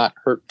 I cannot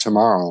hurt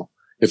tomorrow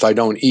if I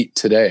don't eat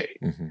today,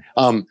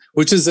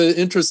 which is an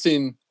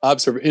interesting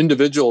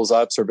individual's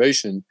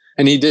observation.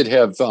 And he did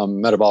have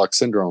metabolic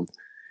syndrome.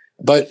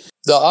 But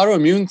the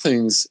autoimmune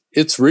things,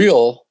 it's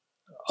real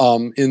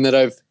in that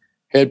I've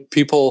had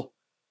people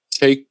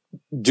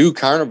do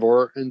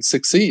carnivore and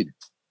succeed.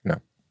 Yeah.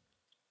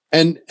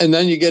 And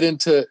then you get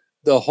into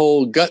the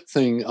whole gut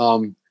thing.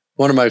 One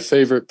one of my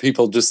favorite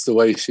people, just the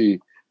way she,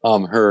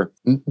 her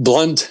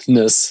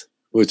bluntness,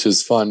 which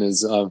is fun,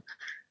 is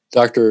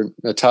Dr.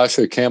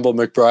 Natasha Campbell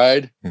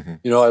McBride. Mm-hmm.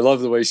 You know, I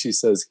love the way she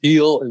says,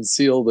 heal and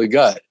seal the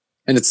gut.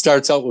 And it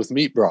starts out with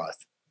meat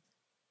broth.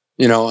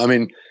 You know, I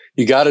mean,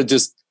 you got to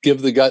just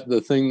give the gut the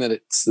thing that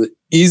it's the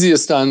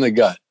easiest on the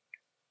gut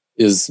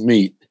is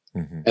meat.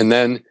 Mm-hmm. And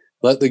then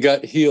let the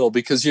gut heal,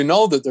 because you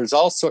know that there's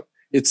also,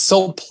 it's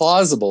so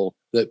plausible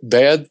that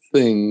bad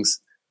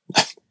things,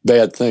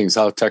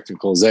 how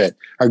technical is that,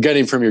 are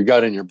getting from your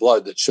gut and your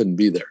blood that shouldn't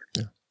be there.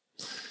 Yeah.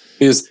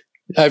 Because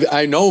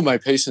I know my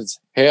patients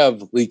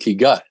have leaky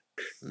gut.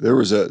 There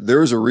was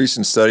a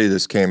recent study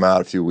that came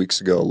out a few weeks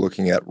ago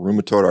looking at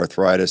rheumatoid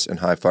arthritis and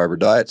high fiber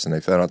diets, and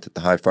they found out that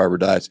the high fiber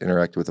diets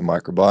interact with the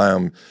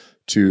microbiome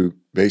to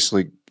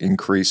basically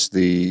increase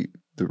the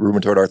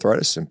rheumatoid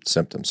arthritis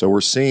symptoms. So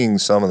we're seeing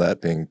some of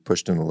that being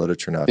pushed in the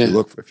literature now. If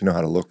you know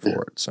how to look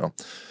for it. So,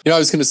 you know, I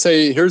was going to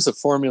say, here's a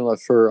formula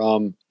for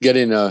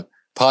getting a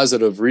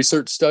positive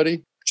research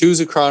study. Choose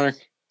a chronic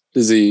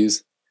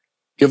disease,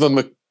 give them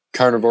a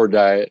carnivore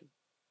diet,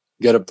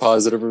 get a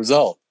positive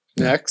result.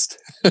 Next.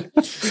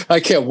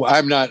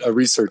 I'm not a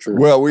researcher.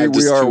 Well, we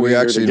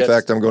actually, in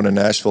fact, I'm going to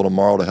Nashville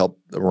tomorrow to help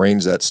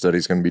arrange that study.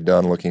 It's going to be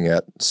done looking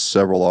at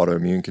several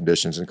autoimmune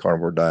conditions in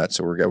carnivore diet.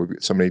 So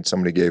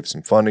somebody gave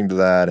some funding to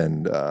that,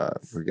 and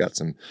we've got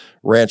some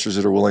ranchers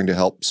that are willing to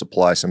help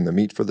supply some of the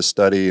meat for the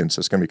study. And so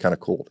it's going to be kind of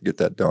cool to get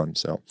that done.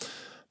 So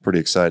pretty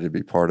excited to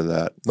be part of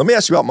that. Let me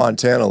ask you about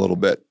Montana a little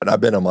bit. And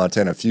I've been to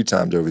Montana a few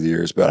times over the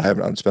years, but I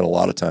haven't spent a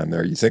lot of time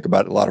there. You think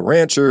about it, a lot of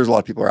ranchers, a lot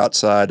of people are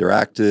outside, they're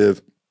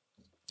active.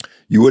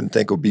 You wouldn't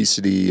think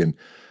obesity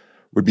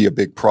would be a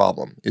big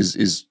problem.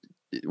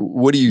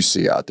 What do you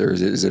see out there?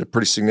 Is it a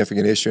pretty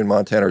significant issue in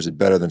Montana, or is it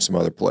better than some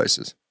other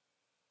places?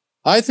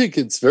 I think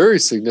it's very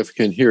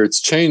significant here. It's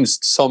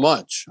changed so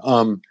much.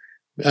 And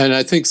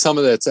I think some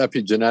of that's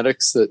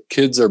epigenetics, that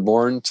kids are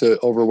born to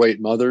overweight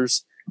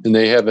mothers and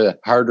they have a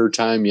harder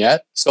time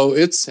yet. So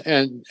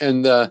and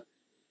the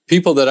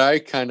people that I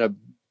kind of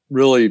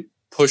really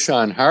push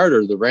on hard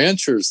are the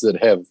ranchers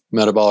that have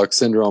metabolic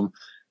syndrome.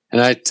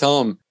 And I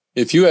tell them,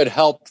 if you had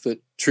help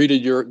that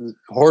treated your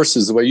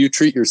horses the way you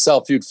treat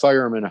yourself, you'd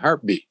fire them in a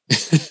heartbeat.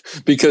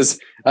 Because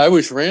I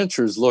wish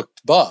ranchers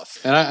looked buff.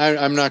 And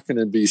I'm not going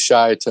to be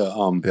shy to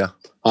on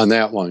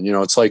that one. You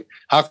know, it's like,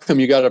 how come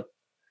you got a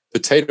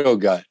potato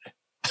gut?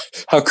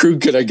 How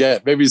crude could I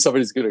get? Maybe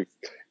somebody's going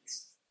to.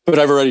 But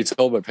I've already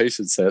told my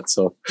patients that.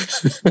 So,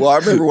 well, I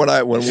remember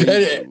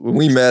when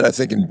we met, I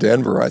think in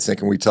Denver,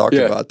 and we talked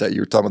about that.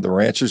 You were talking about the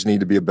ranchers need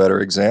to be a better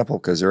example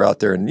because they're out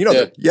there, and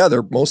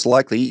they're most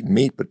likely eating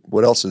meat, but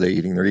what else are they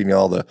eating? They're eating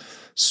all the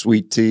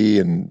sweet tea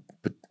and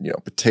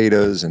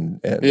potatoes and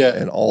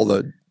all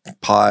the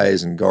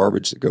pies and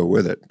garbage that go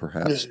with it,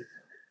 perhaps. Yeah.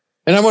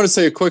 And I want to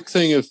say a quick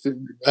thing. If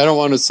I don't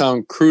want to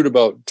sound crude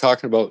about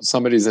talking about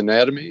somebody's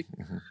anatomy,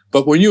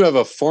 but when you have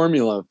a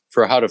formula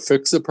for how to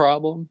fix a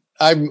problem,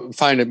 I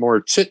find it more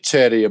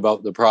chit-chatty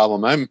about the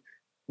problem.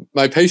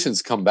 My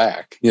patients come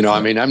back. You know, I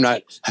mean,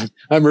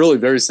 I'm really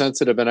very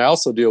sensitive. And I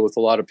also deal with a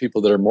lot of people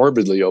that are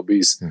morbidly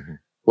obese,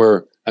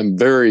 where I'm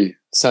very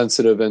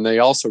sensitive. And they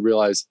also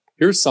realize,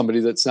 here's somebody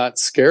that's not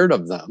scared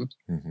of them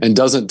and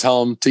doesn't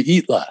tell them to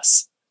eat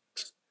less.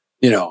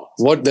 You know,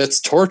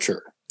 that's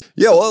torture.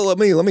 Yeah, well, let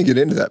me get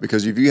into that,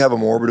 because if you have a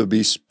morbid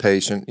obese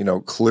patient,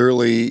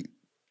 clearly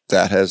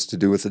that has to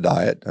do with the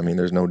diet. I mean,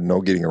 there's no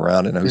getting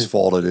around it. And whose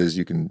fault it is,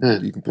 you can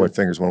point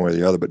fingers one way or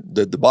the other. But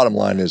the bottom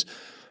line is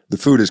the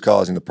food is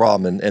causing the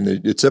problem. And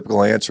the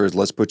typical answer is,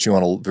 let's put you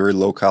on a very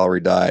low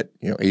calorie diet,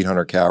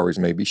 800 calories,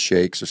 maybe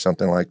shakes or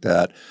something like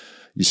that.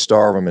 You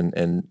starve them,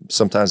 and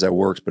sometimes that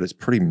works, but it's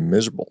pretty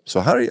miserable. So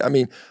how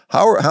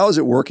is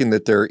it working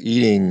that they're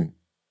eating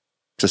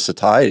to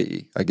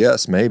satiety, I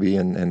guess, maybe,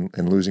 and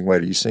losing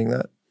weight? Are you seeing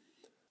that?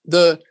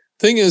 The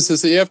thing is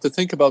that you have to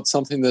think about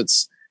something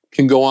that's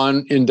can go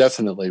on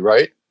indefinitely,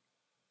 right?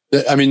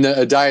 I mean,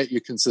 a diet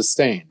you can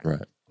sustain,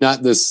 right?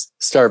 Not this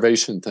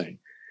starvation thing.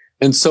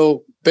 And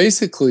so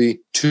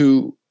basically,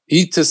 to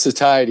eat to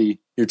satiety,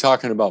 you're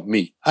talking about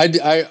meat.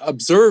 I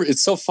observe,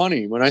 it's so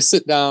funny, when I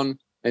sit down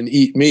and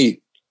eat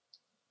meat,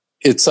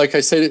 it's like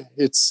I said,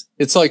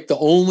 it's like the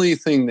only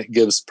thing that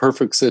gives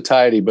perfect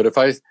satiety. But if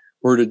I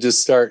were to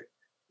just start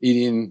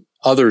eating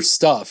other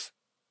stuff,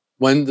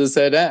 when does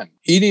that end?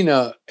 Eating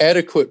a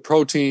adequate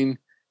protein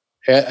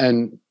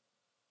and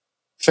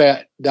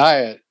fat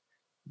diet,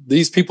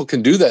 these people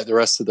can do that the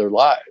rest of their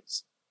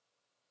lives.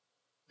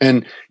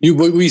 And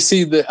we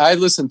see that I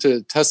listen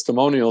to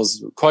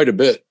testimonials quite a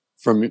bit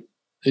from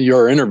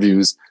your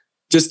interviews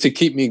just to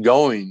keep me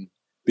going,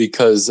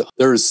 because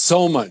there's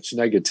so much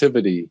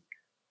negativity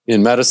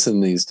in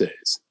medicine these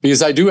days.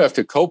 Because I do have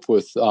to cope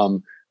with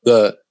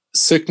the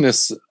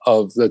sickness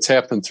that's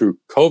happened through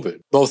COVID,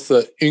 both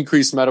the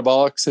increased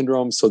metabolic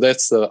syndrome. So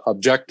that's the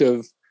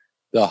objective,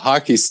 the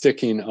hockey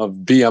sticking of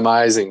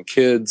BMIs in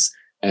kids,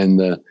 and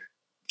the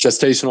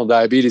gestational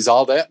diabetes,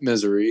 all that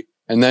misery.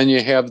 And then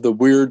you have the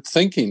weird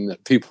thinking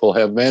that people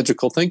have,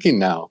 magical thinking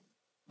now.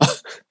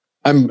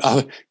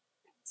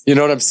 You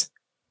know what I'm saying?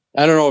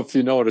 I don't know if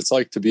you know what it's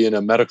like to be in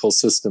a medical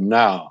system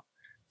now.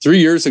 3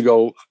 years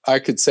ago, I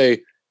could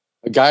say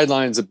a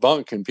guideline's a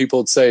bunk and people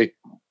would say,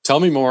 tell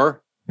me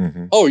more.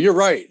 Mm-hmm. Oh, you're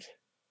right.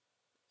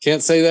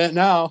 Can't say that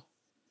now.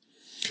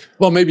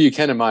 Well, maybe you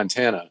can in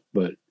Montana,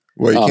 but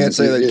well, you can't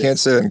say that. You can't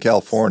say that in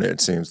California.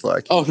 It seems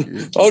like. Oh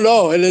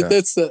no, and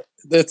that's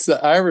the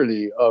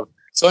irony of.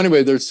 So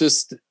anyway, there's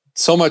just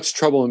so much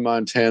trouble in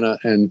Montana,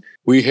 and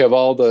we have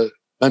all the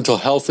mental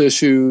health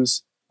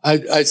issues.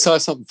 I saw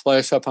something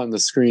flash up on the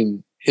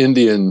screen.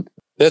 Indian.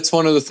 That's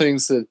one of the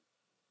things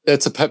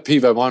that's a pet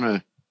peeve I want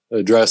to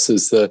address.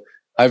 Is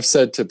I've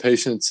said to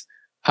patients,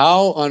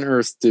 how on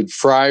earth did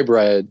fry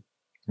bread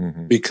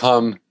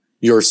become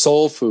your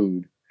soul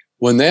food?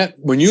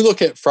 When you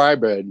look at fry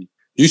bread,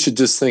 you should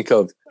just think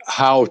of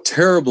how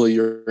terribly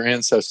your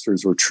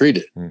ancestors were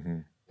treated. Mm-hmm.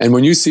 And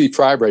when you see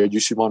fry bread, you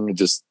should want to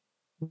just,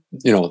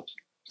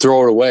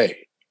 throw it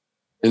away.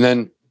 And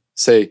then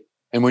say,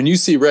 and when you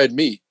see red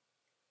meat,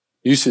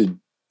 you should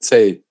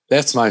say,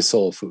 that's my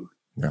soul food.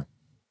 Yeah,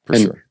 for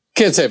sure.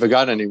 Can't say if I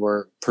got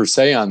anywhere per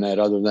se on that,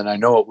 other than I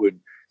know it would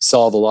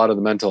solve a lot of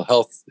the mental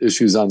health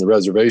issues on the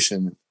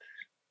reservation.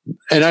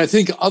 And I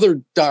think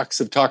other docs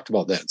have talked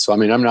about that. So, I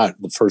mean, I'm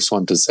not the first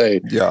one to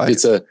say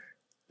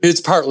it's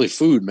partly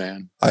food,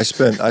 man. I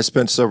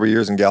spent several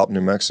years in Gallup,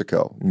 New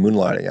Mexico,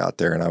 moonlighting out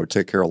there, and I would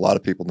take care of a lot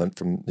of people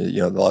from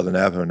a lot of the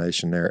Navajo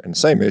Nation there. And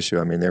same issue.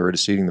 I mean, they were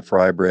just eating the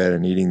fry bread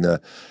and eating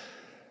the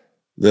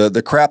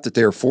crap that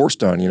they were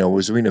forced on.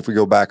 If we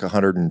go back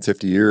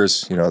 150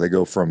 years, they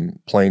go from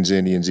Plains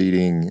Indians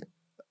eating,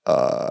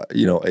 a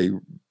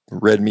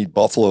red meat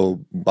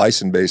buffalo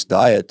bison-based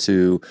diet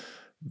to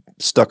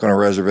stuck on a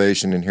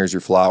reservation and here's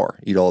your flour.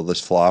 Eat all of this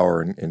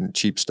flour and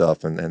cheap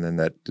stuff, and then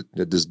that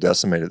just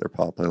decimated their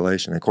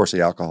population. And of course,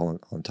 the alcohol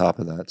on top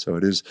of that. So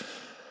it is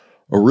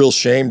a real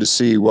shame to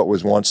see what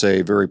was once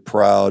a very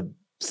proud,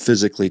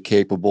 physically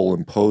capable,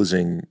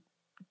 imposing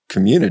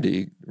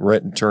community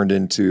turned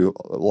into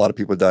a lot of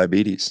people with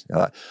diabetes.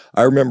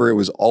 I remember it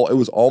was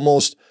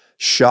almost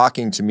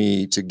shocking to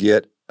me to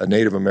get a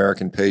Native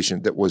American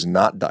patient that was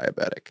not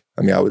diabetic.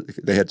 I mean,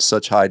 they had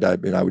such high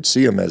diabetes, and I would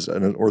see them as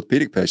an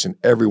orthopedic patient.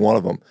 Every one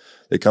of them,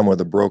 they come with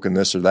a broken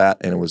this or that,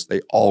 and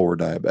they all were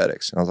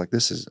diabetics. And I was like,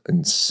 this is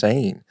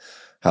insane,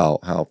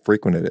 how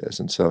frequent it is.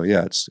 And so,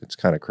 yeah, it's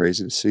kind of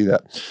crazy to see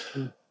that.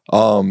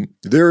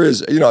 There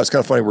is, it's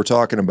kind of funny we're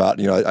talking about.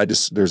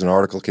 There's an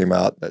article came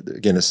out.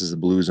 Again, this is the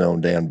Blue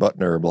Zone, Dan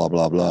Butner, blah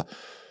blah blah.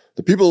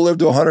 The people who live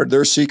to 100,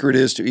 their secret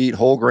is to eat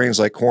whole grains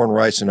like corn,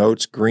 rice, and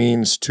oats,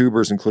 greens,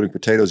 tubers, including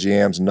potatoes,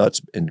 yams,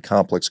 nuts, and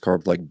complex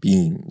carbs like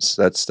beans.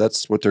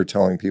 That's what they're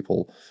telling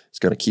people. It's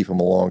going to keep them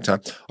a long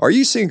time. Are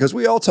you seeing, because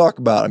we all talk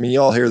about,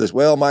 you all hear this,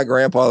 well, my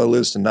grandfather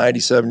lives to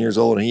 97 years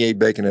old and he ate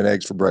bacon and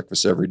eggs for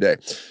breakfast every day.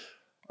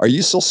 Are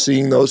you still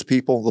seeing those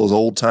people, those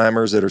old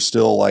timers that are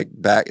still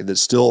that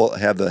still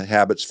have the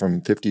habits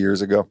from 50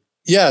 years ago?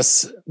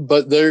 Yes,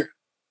 but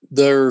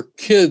their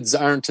kids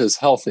aren't as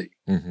healthy.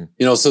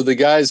 Mm-hmm. So the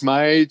guys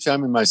my age,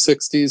 I'm in my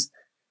 60s,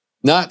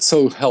 not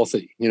so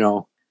healthy,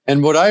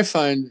 And what I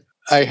find,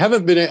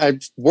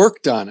 I've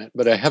worked on it,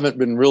 but I haven't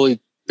been really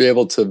be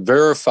able to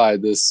verify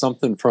this.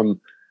 Something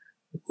from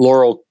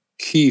Laurel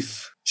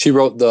Keefe. She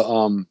wrote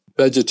the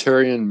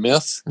Vegetarian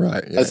Myth,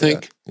 right? Yeah, I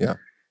think. Yeah.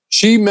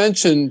 She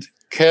mentioned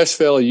Cache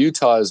Valley,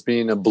 Utah as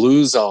being a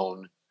blue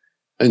zone.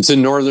 And it's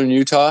in northern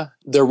Utah.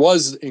 There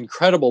was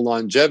incredible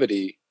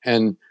longevity,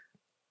 and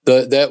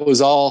that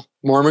was all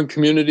Mormon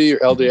community or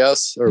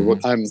LDS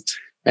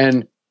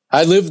and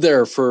I lived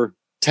there for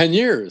 10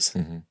 years,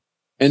 and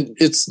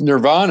it's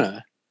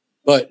nirvana,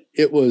 but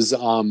it was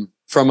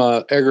from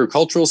a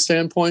agricultural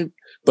standpoint,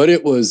 but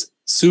it was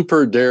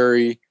super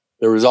dairy.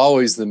 There was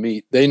always the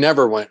meat. They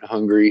never went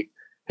hungry,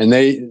 and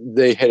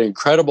they had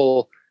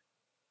incredible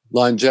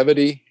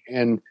longevity.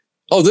 And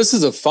this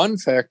is a fun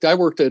fact. I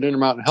worked at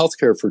Intermountain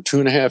Healthcare for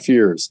 2.5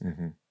 years,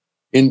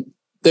 and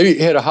they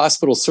had a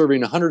hospital serving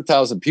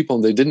 100,000 people,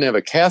 and they didn't have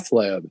a cath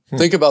lab.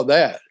 Think about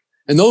that.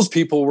 And those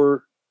people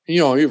were,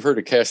 you've heard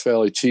of Cache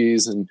Valley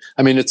cheese. And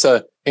it's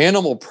a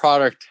animal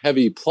product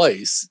heavy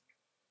place.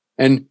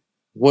 And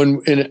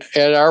when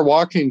I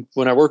worked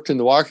in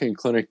the walk-in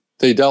clinic,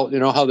 they dealt,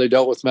 how they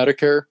dealt with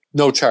Medicare?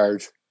 No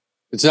charge.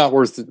 It's not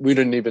worth it. We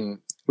don't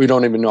even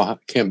know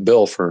can't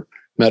bill for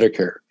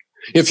Medicare.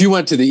 If you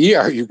went to the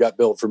ER, you got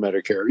billed for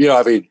Medicare,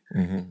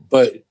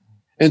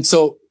 and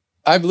so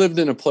I've lived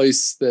in a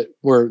place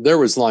where there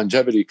was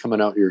longevity coming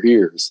out your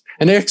ears.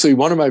 And actually,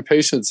 one of my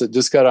patients that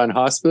just got on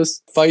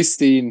hospice,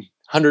 feisty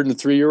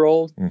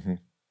 103-year-old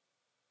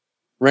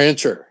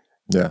rancher,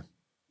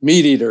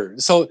 meat eater.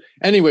 So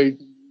anyway,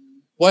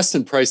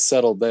 Weston Price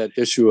settled that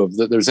issue of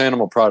that there's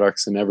animal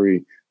products in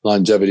every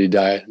longevity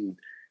diet.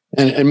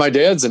 And my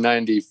dad's a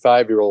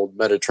 95-year-old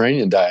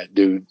Mediterranean diet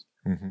dude,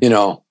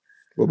 Well,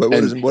 but what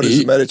does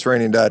the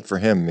Mediterranean diet for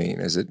him mean?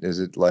 Is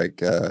it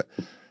like...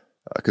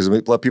 Because a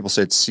lot of people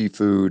say it's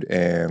seafood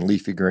and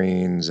leafy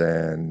greens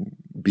and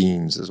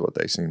beans is what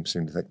they seem to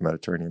think the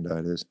Mediterranean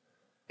diet is.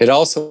 It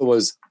also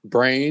was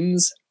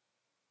brains,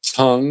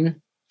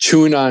 tongue,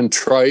 chewing on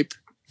tripe,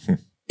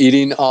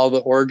 eating all the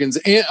organs.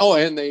 And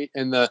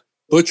the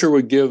butcher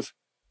would give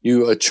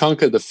you a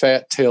chunk of the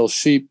fat tail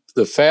sheep.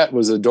 The fat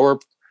was a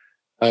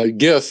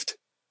gift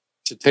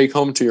to take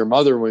home to your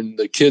mother when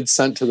the kids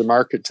sent to the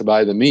market to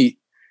buy the meat.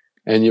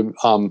 And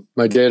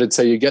my dad would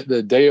say, you get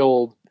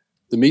the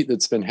meat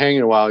that's been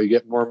hanging a while, you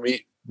get more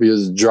meat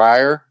because it's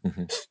drier,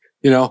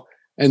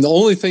 And the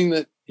only thing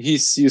that he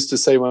used to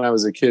say when I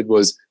was a kid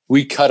was,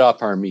 we cut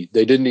up our meat.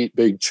 They didn't eat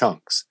big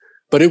chunks,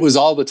 but it was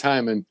all the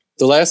time. And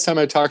the last time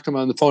I talked to him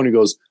on the phone, he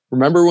goes,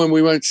 remember when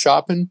we went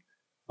shopping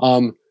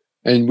and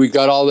we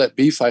got all that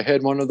beef? I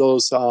had one of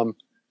those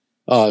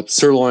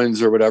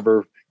sirloins or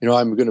whatever,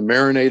 I'm going to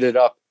marinate it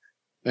up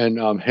and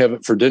have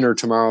it for dinner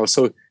tomorrow.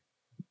 So,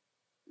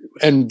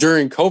 and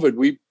during COVID,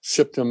 we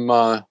shipped him,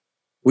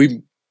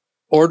 we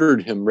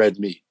ordered him red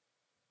meat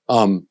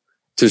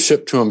to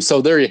ship to him.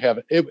 So there you have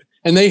it.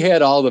 And they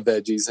had all the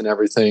veggies and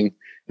everything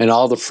and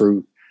all the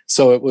fruit.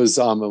 So it was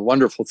a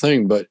wonderful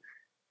thing, but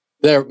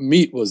their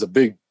meat was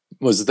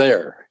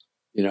there,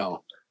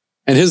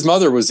 and his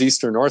mother was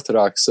Eastern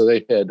Orthodox. So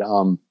they had,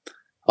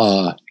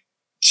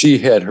 she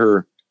had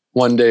her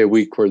one day a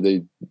week where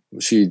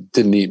she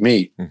didn't eat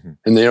meat,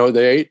 and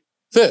they ate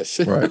fish.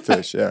 Right.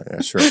 Fish. Yeah.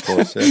 Yeah, sure. Of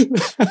course. Yeah.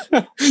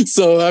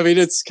 So, I mean,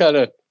 it's kind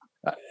of,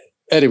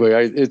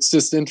 anyway, it's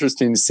just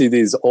interesting to see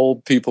these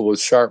old people with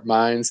sharp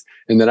minds.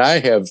 And then I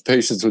have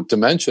patients with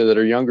dementia that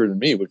are younger than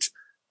me, which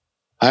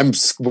I'm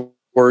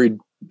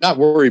not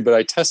worried, but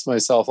I test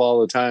myself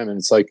all the time. And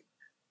it's like,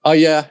 oh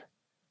yeah,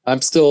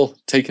 I'm still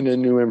taking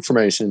in new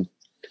information.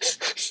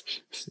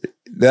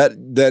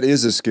 That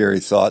is a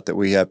scary thought that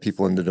we have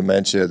people into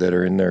dementia that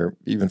are in their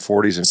even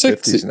 40s and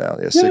 50s now.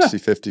 Yeah, 60,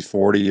 50,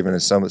 40, even in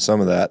some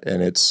of that.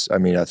 And I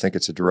think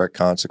it's a direct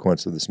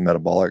consequence of this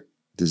metabolic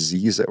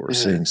disease that we're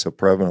seeing so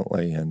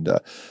prevalently. And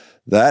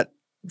that,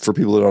 for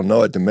people who don't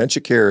know it,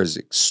 dementia care is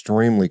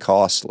extremely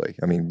costly.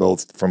 I mean,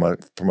 both from a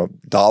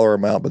dollar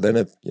amount, but then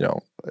a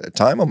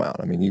time amount.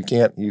 I mean, you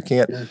can't,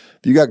 if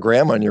you got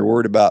grandma and you're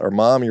worried about, or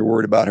mom, you're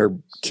worried about her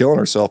killing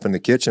herself in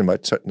the kitchen by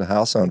setting the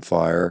house on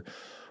fire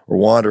or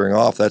wandering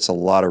off, that's a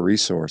lot of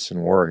resource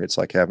and worry. It's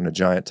like having a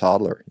giant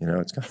toddler,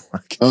 it's kind of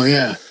like, oh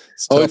yeah.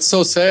 It's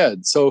so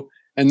sad. So,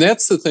 and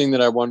that's the thing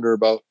that I wonder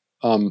about,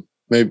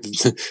 maybe,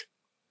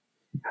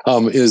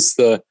 is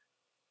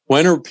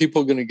when are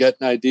people going to get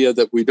an idea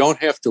that we don't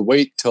have to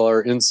wait till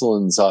our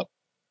insulin's up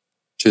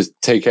to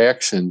take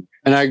action?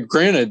 And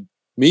granted,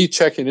 me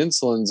checking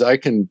insulins, I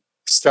can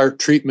start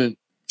treatment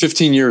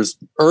 15 years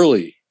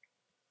early,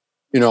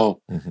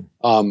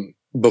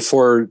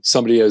 before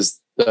somebody has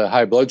the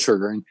high blood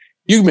sugar. And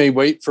you may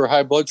wait for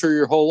high blood sugar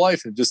your whole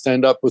life and just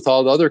end up with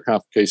all the other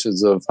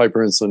complications of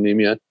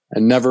hyperinsulinemia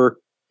and never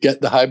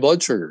get the high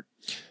blood sugar.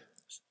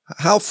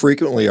 How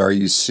frequently are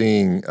you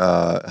seeing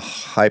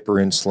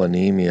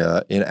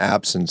hyperinsulinemia in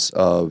absence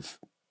of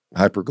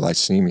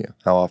hyperglycemia?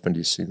 How often do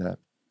you see that?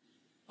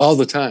 All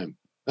the time.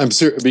 I'm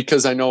serious,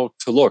 because I know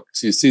to look.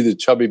 So you see the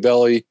chubby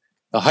belly,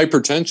 the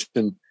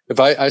hypertension. If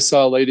I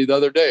saw a lady the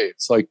other day,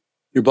 it's like,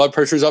 your blood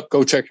pressure's up,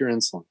 go check your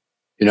insulin,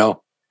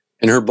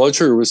 and her blood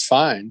sugar was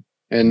fine.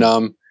 And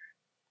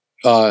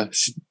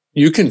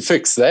you can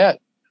fix that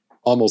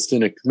almost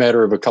in a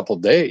matter of a couple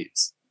of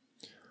days.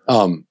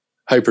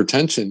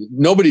 Hypertension.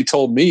 Nobody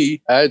told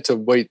me. I had to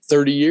wait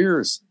 30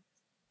 years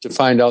to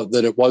find out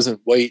that it wasn't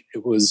weight,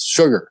 it was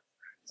sugar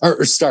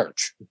or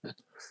starch.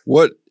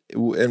 What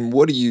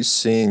are you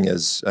seeing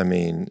as,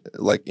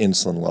 like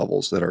insulin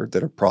levels that are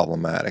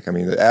problematic? I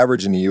mean, the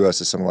average in the US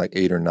is something like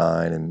 8 or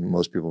 9, and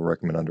most people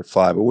recommend under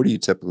 5. But what are you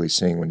typically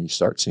seeing when you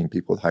start seeing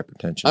people with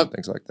hypertension and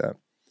things like that?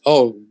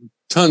 Oh,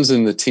 tons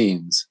in the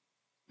teens.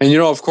 And,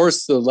 of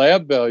course, the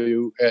lab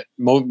value at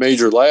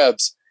major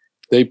labs,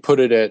 they put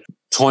it at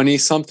 20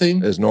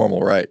 something is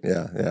normal, right?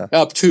 Yeah.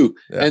 Up to.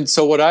 Yeah. And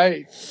so what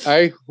I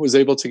was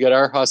able to get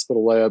our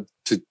hospital lab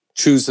to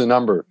choose the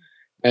number.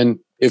 And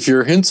if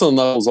your insulin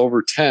level is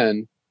over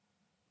 10,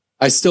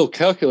 I still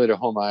calculate a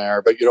home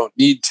IR, but you don't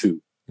need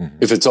to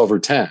if it's over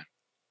 10.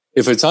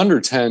 If it's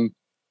under 10,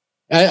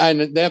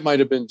 and that might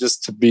have been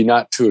just to be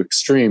not too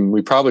extreme.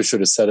 We probably should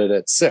have set it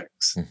at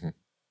 6.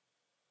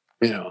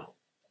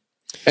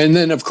 And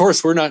then, of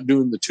course, we're not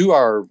doing the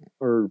 2-hour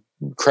or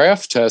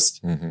craft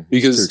test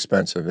because it's too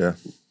expensive. Yeah.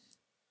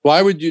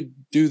 Why would you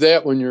do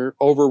that when you're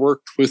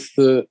overworked with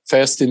the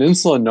fasting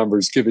insulin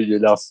numbers giving you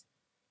enough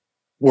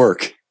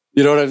work?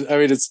 You know what I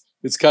mean?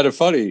 It's kind of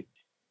funny.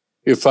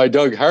 If I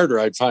dug harder,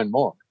 I'd find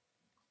more.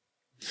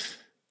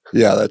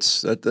 Yeah,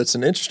 that's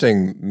an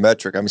interesting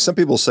metric. I mean, some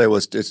people say,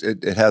 well,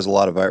 it has a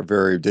lot of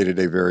very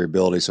day-to-day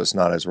variability, so it's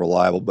not as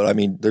reliable. But I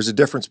mean, there's a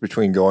difference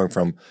between going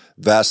from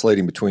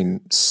vacillating between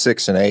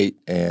 6 and 8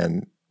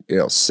 and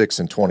 6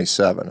 and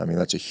 27. I mean,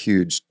 that's a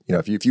huge.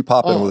 If you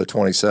pop in with a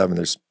 27,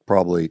 there's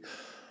probably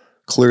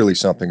clearly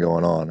something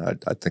going on. I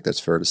think that's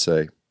fair to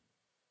say.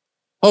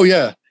 Oh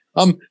yeah.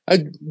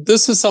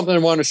 This is something I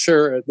want to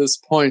share at this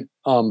point,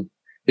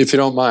 if you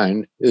don't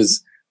mind,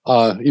 is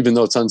even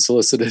though it's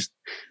unsolicited.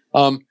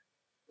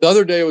 The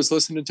other day I was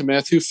listening to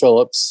Matthew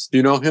Phillips. Do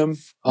you know him?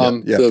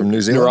 Yeah, from New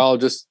Zealand.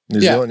 Neurologist.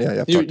 New Zealand,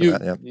 yeah. I've talked about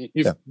that.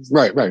 Yeah.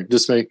 Right.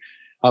 Just me.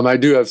 I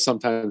do have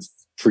sometimes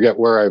forget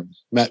where I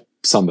met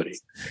somebody.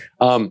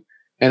 And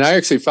I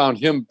actually found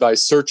him by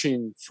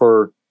searching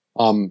for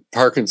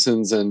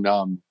Parkinson's and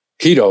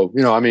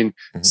keto,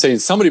 saying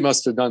somebody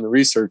must have done the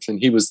research and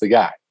he was the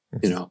guy,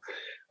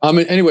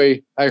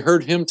 Anyway, I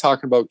heard him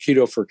talking about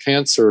keto for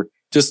cancer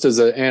just as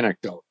an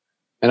anecdote.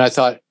 And I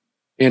thought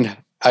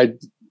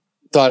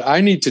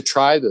I need to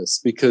try this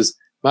because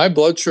my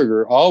blood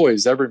sugar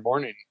always every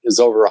morning is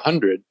over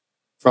 100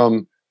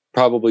 from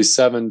probably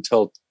 7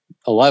 till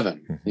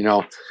 11,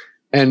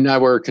 and I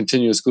wear a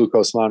continuous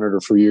glucose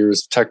monitor for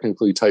years,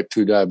 technically type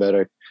 2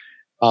 diabetic,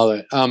 all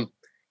that.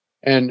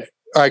 And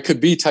I could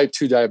be type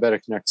 2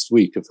 diabetic next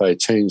week if I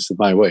changed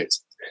my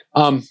ways.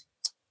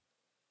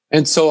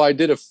 And so I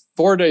did a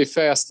 4-day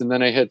fast and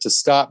then I had to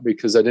stop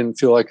because I didn't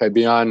feel like I'd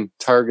be on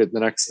target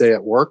the next day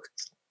at work.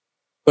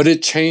 But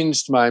it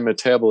changed my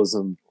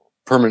metabolism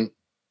permanent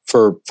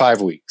for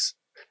 5 weeks.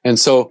 And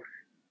so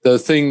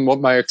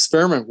what my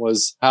experiment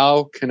was,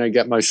 how can I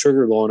get my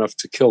sugar low enough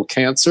to kill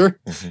cancer?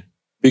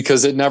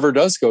 Because it never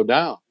does go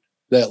down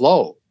that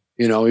low,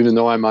 even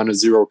though I'm on a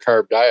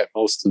 0-carb diet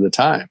most of the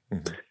time.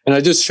 And I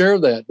just share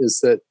that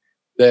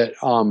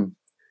that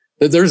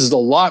there's a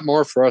lot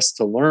more for us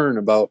to learn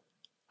about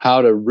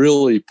how to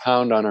really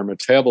pound on our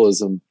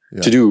metabolism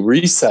to do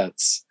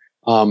resets.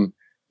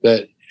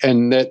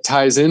 That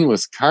ties in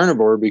with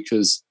carnivore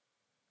because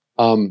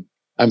I'm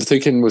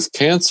thinking with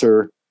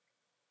cancer,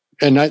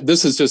 and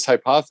this is just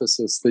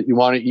hypothesis, that you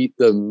want to eat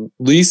the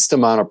least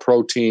amount of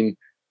protein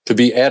to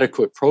be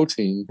adequate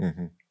protein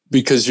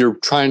because you're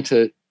trying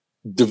to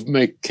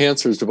make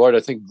cancers devoid, I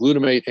think,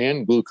 glutamate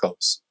and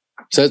glucose.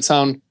 Does that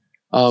sound?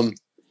 The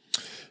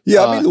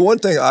one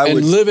thing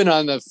living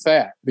on the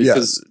fat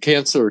because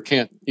cancer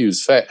can't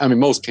use fat.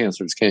 Most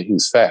cancers can't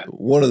use fat.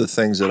 One of the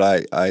things that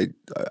I've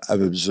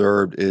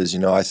observed is,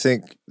 I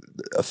think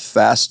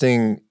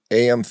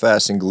AM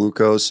fasting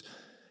glucose,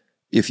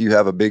 if you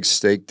have a big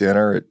steak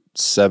dinner at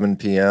 7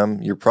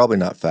 p.m., you're probably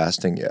not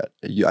fasting yet.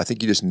 I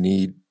think you just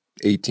need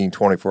 18,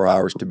 24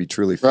 hours to be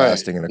truly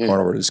fasting in a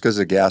carnivore. Just because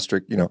of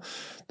gastric,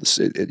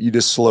 you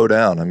just slow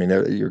down.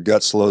 Your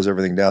gut slows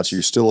everything down. So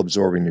you're still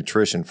absorbing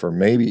nutrition for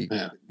maybe,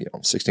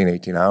 16,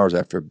 18 hours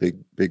after a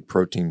big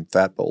protein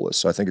fat bolus.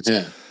 So I think it's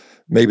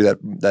maybe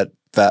that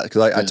fat,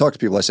 because I talk to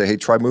people, I say, hey,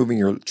 try moving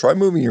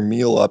your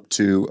meal up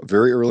to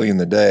very early in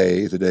the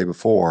day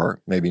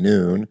before, maybe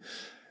noon,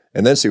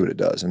 and then see what it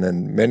does. And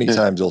then many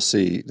times you'll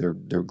see their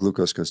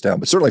glucose goes down.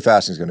 But certainly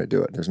fasting is going to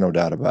do it. There's no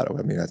doubt about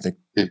it. I think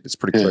it's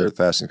pretty clear that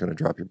fasting is going to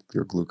drop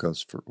your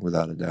glucose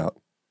without a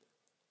doubt.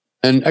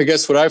 And I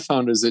guess what I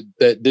found is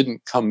that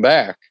didn't come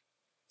back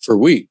for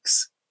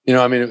weeks.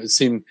 It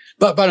seemed,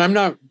 but I'm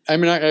not, I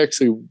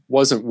actually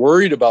wasn't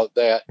worried about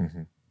that.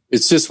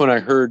 It's just when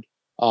I heard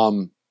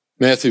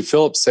Matthew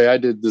Phillips say I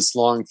did this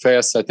long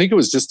fast, I think it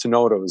was just to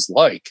know what it was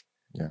like.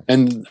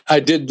 And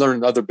I did learn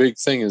another big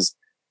thing is,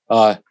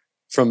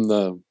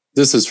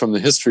 this is from the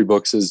history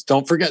books, is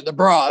don't forget the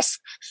broth.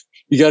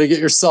 You got to get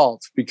your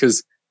salt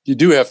because you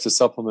do have to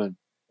supplement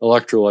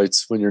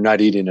electrolytes when you're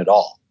not eating at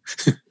all.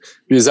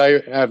 Because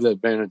I have the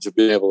advantage of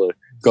being able to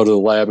go to the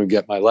lab and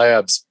get my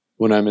labs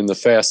when I'm in the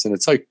fast. And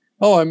it's like,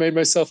 oh, I made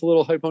myself a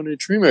little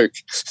hyponatremic.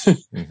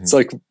 It's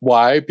like,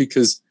 why?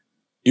 Because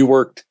you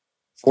worked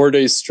 4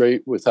 days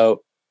straight without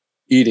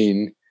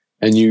eating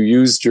and you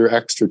used your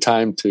extra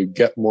time to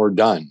get more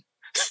done.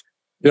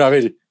 How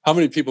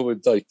many people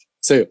would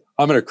say,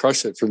 I'm going to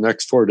crush it for the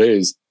next 4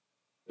 days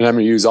and I'm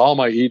going to use all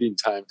my eating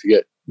time to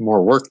get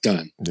more work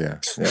done. Yeah.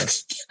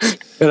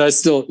 And I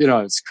still,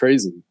 it's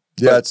crazy.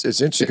 Yeah, it's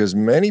interesting because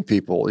many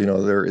people,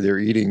 they're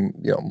eating,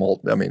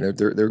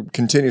 they're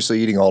continuously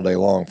eating all day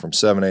long from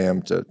 7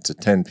 a.m. to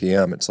 10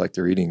 p.m. It's like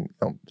they're eating,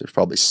 there's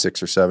probably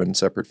 6 or 7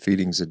 separate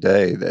feedings a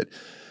day that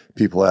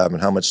people have.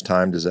 And how much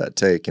time does that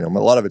take? A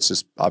lot of it's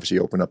just obviously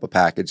open up a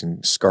package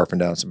and scarfing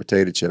down some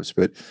potato chips.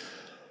 But,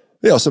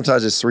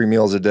 sometimes it's 3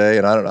 meals a day.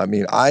 And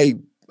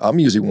I'm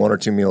using 1 or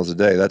 2 meals a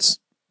day. That's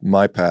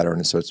my pattern.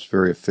 And so it's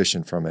very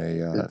efficient from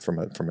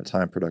a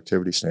time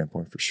productivity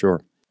standpoint for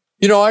sure.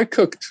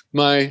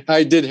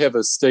 I did have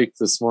a steak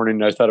this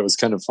morning. I thought it was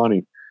kind of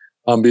funny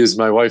because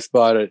my wife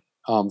bought it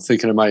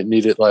thinking I might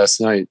need it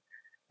last night.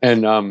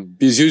 And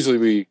because usually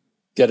we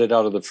get it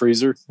out of the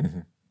freezer.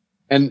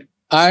 And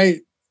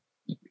I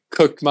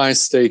cooked my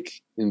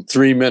steak in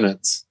 3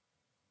 minutes.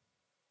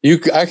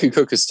 I could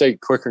cook a steak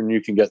quicker than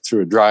you can get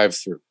through a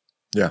drive-through.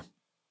 Yeah.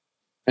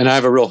 And I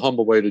have a real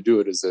humble way to do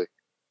it is a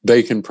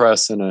bacon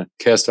press in a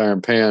cast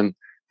iron pan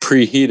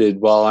preheated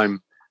while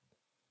I'm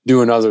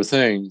doing other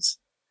things.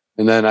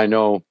 And then I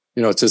know,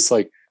 it's just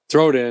like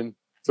throw it in,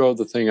 throw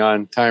the thing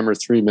on, timer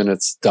 3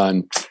 minutes,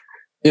 done.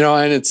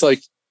 And it's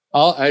like,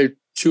 I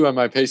chew on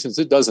my patience.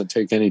 It doesn't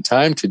take any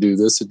time to do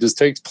this. It just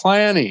takes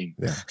planning.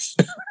 Yeah.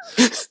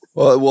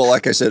 Well,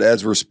 like I said,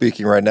 as we're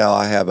speaking right now,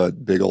 I have a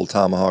big old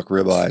tomahawk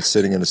ribeye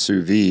sitting in a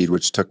sous vide,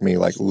 which took me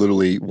like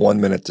literally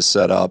 1 minute to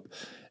set up.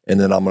 And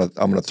then I'm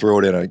gonna throw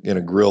it in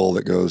a grill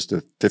that goes to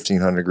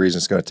 1,500 degrees. And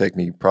it's going to take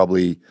me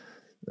probably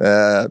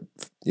a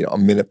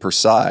minute per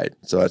side.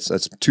 So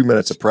that's 2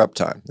 minutes of prep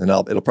time. And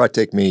it'll probably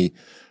take me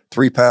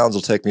 3 pounds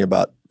will take me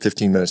about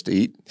 15 minutes to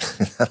eat.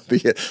 That'll be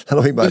it.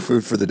 That'll be my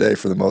food for the day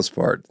for the most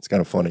part. It's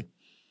kind of funny.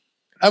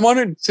 I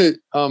wanted to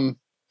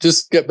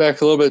just get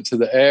back a little bit to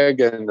the ag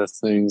end of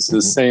things.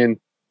 Is saying,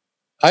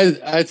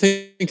 I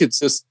think it's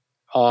just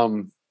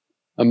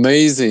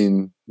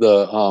amazing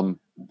the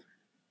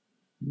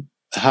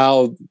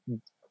how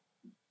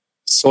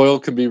soil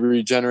can be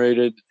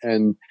regenerated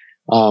and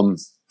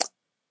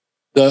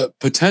the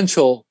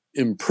potential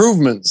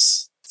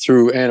improvements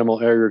through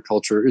animal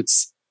agriculture.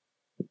 It's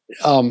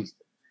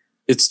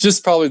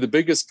just probably the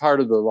biggest part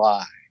of the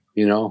lie,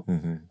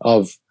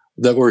 of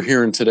that we're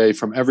hearing today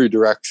from every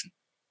direction,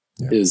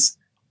 is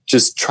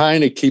just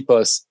trying to keep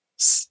us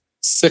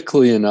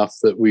sickly enough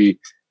that we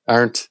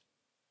aren't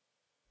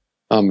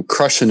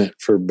crushing it,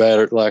 for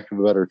lack of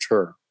a better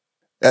term.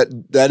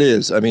 That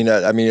is,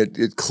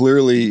 it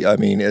clearly,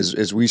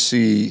 as we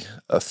see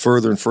a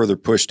further and further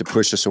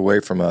push us away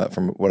from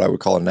what I would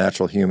call a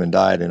natural human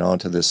diet and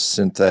onto this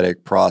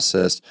synthetic,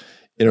 processed,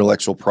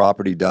 intellectual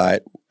property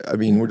diet.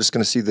 We're just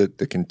going to see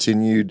the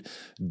continued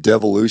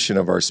devolution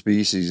of our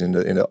species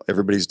into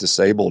everybody's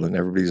disabled and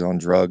everybody's on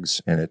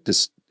drugs, and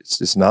it's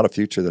just not a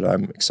future that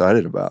I'm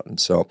excited about. And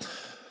so,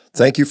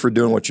 thank you for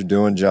doing what you're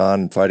doing,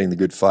 John, fighting the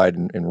good fight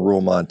in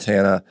rural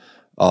Montana.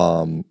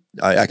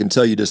 I can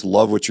tell you just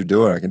love what you're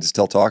doing. I can just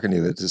tell talking to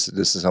you that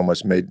this is how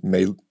much made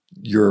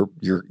your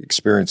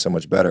experience so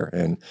much better.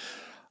 And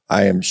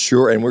I am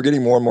sure, and we're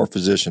getting more and more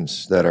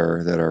physicians that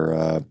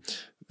are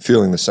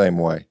feeling the same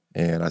way.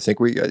 And I think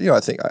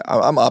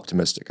I'm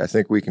optimistic. I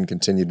think we can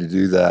continue to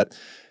do that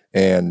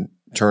and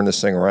turn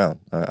this thing around.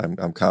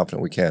 I'm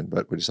confident we can,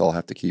 but we just all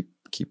have to keep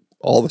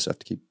all of us have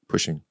to keep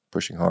pushing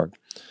hard.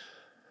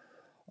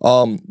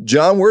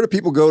 John, where do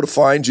people go to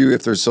find you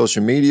if there's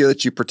social media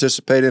that you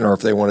participate in, or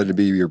if they wanted to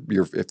be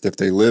if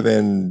they live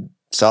in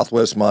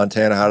Southwest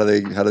Montana, how do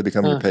they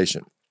become your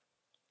patient?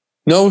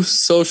 No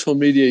social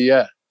media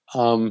yet.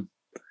 I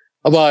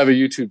have a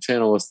YouTube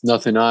channel with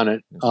nothing on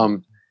it,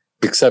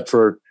 except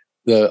for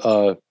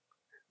the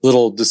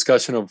little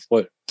discussion of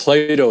what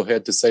Plato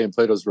had to say in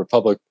Plato's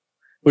Republic,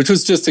 which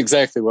was just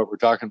exactly what we're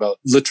talking about,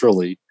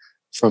 literally,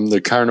 from the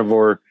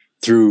carnivore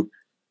through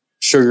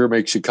sugar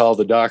makes you call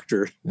the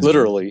doctor,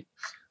 literally.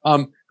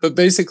 But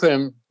basically,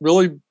 I'm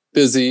really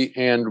busy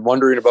and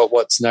wondering about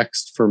what's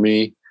next for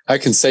me. I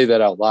can say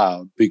that out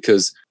loud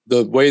because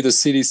the way the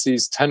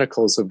CDC's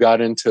tentacles have got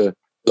into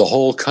the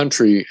whole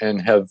country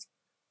and have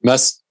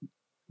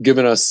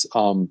given us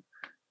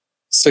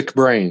sick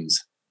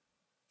brains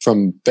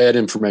from bad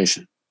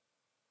information.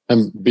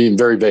 I'm being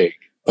very vague,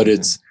 but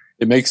it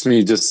makes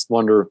me just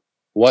wonder,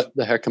 what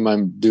the heck am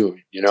I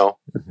doing,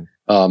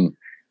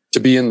 to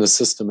be in the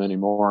system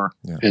anymore.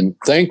 Yeah. And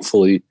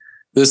thankfully,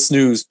 this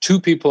news, 2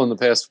 people in the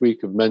past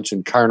week have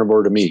mentioned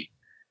carnivore to me.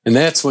 And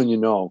that's when you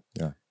know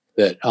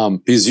that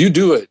because you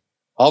do it,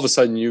 all of a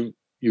sudden you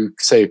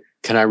say,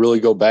 can I really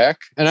go back?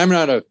 And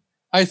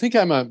I think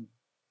I'm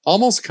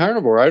almost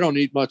carnivore. I don't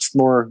eat much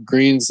more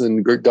greens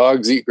than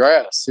dogs eat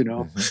grass,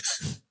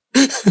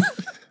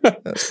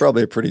 That's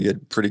probably a pretty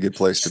good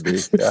place to be.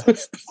 Yeah.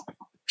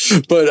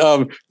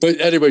 But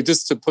anyway,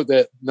 just to put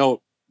that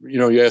note,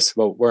 you asked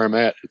about where I'm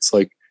at. It's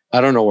like, I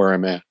don't know where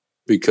I'm at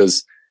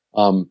because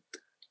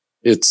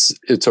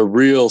it's a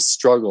real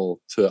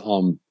struggle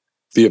to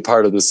be a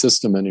part of the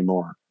system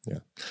anymore. Yeah.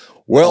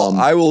 Well,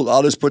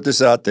 I'll just put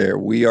this out there.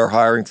 We are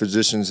hiring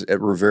physicians at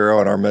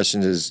Revero, and our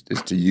mission is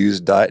to use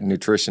diet and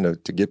nutrition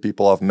to get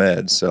people off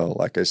meds. So,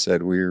 like I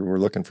said, we're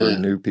looking for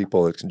new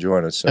people that can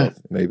join us. So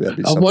maybe that'd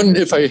be something.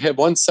 If I have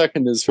 1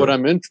 second, is sure. What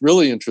I'm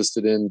really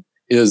interested in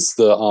is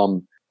the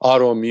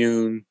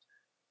autoimmune,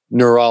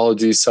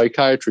 neurology,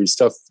 psychiatry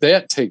stuff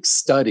that takes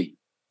study.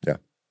 Yeah.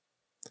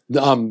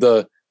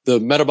 The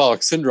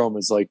metabolic syndrome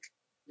is like,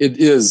 it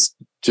is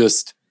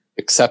just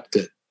accept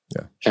it.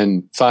 Yeah.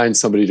 And find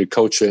somebody to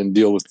coach you and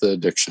deal with the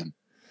addiction.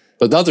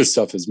 But the other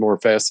stuff is more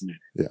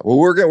fascinating. Yeah. Well,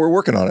 we're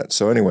working on it.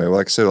 So anyway,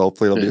 like I said,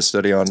 hopefully it'll be a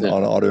study on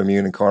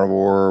autoimmune and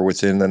carnivore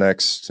within the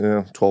next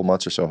 12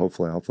 months or so.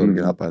 Hopefully it'll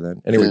get out by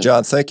then. Anyway,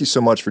 John, thank you so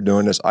much for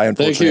doing this. I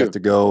unfortunately have to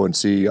go and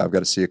I've got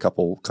to see a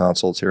couple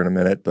consults here in a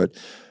minute, but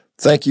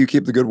thank you.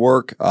 Keep the good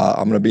work.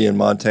 I'm going to be in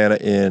Montana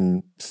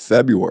in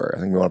February.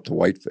 I think we're going up to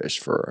Whitefish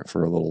for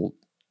a little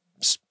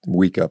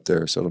week up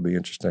there. So it'll be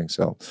interesting.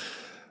 So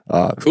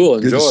cool.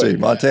 Good to see.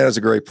 Montana's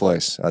a great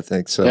place. I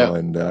think so. Yeah.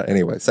 And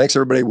anyway, thanks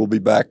everybody. We'll be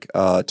back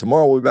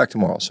tomorrow. We'll be back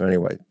tomorrow. So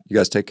anyway, you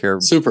guys take care.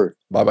 Super.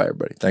 Bye-bye,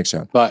 everybody. Thanks,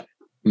 Shawn. Bye.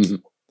 Mm-hmm.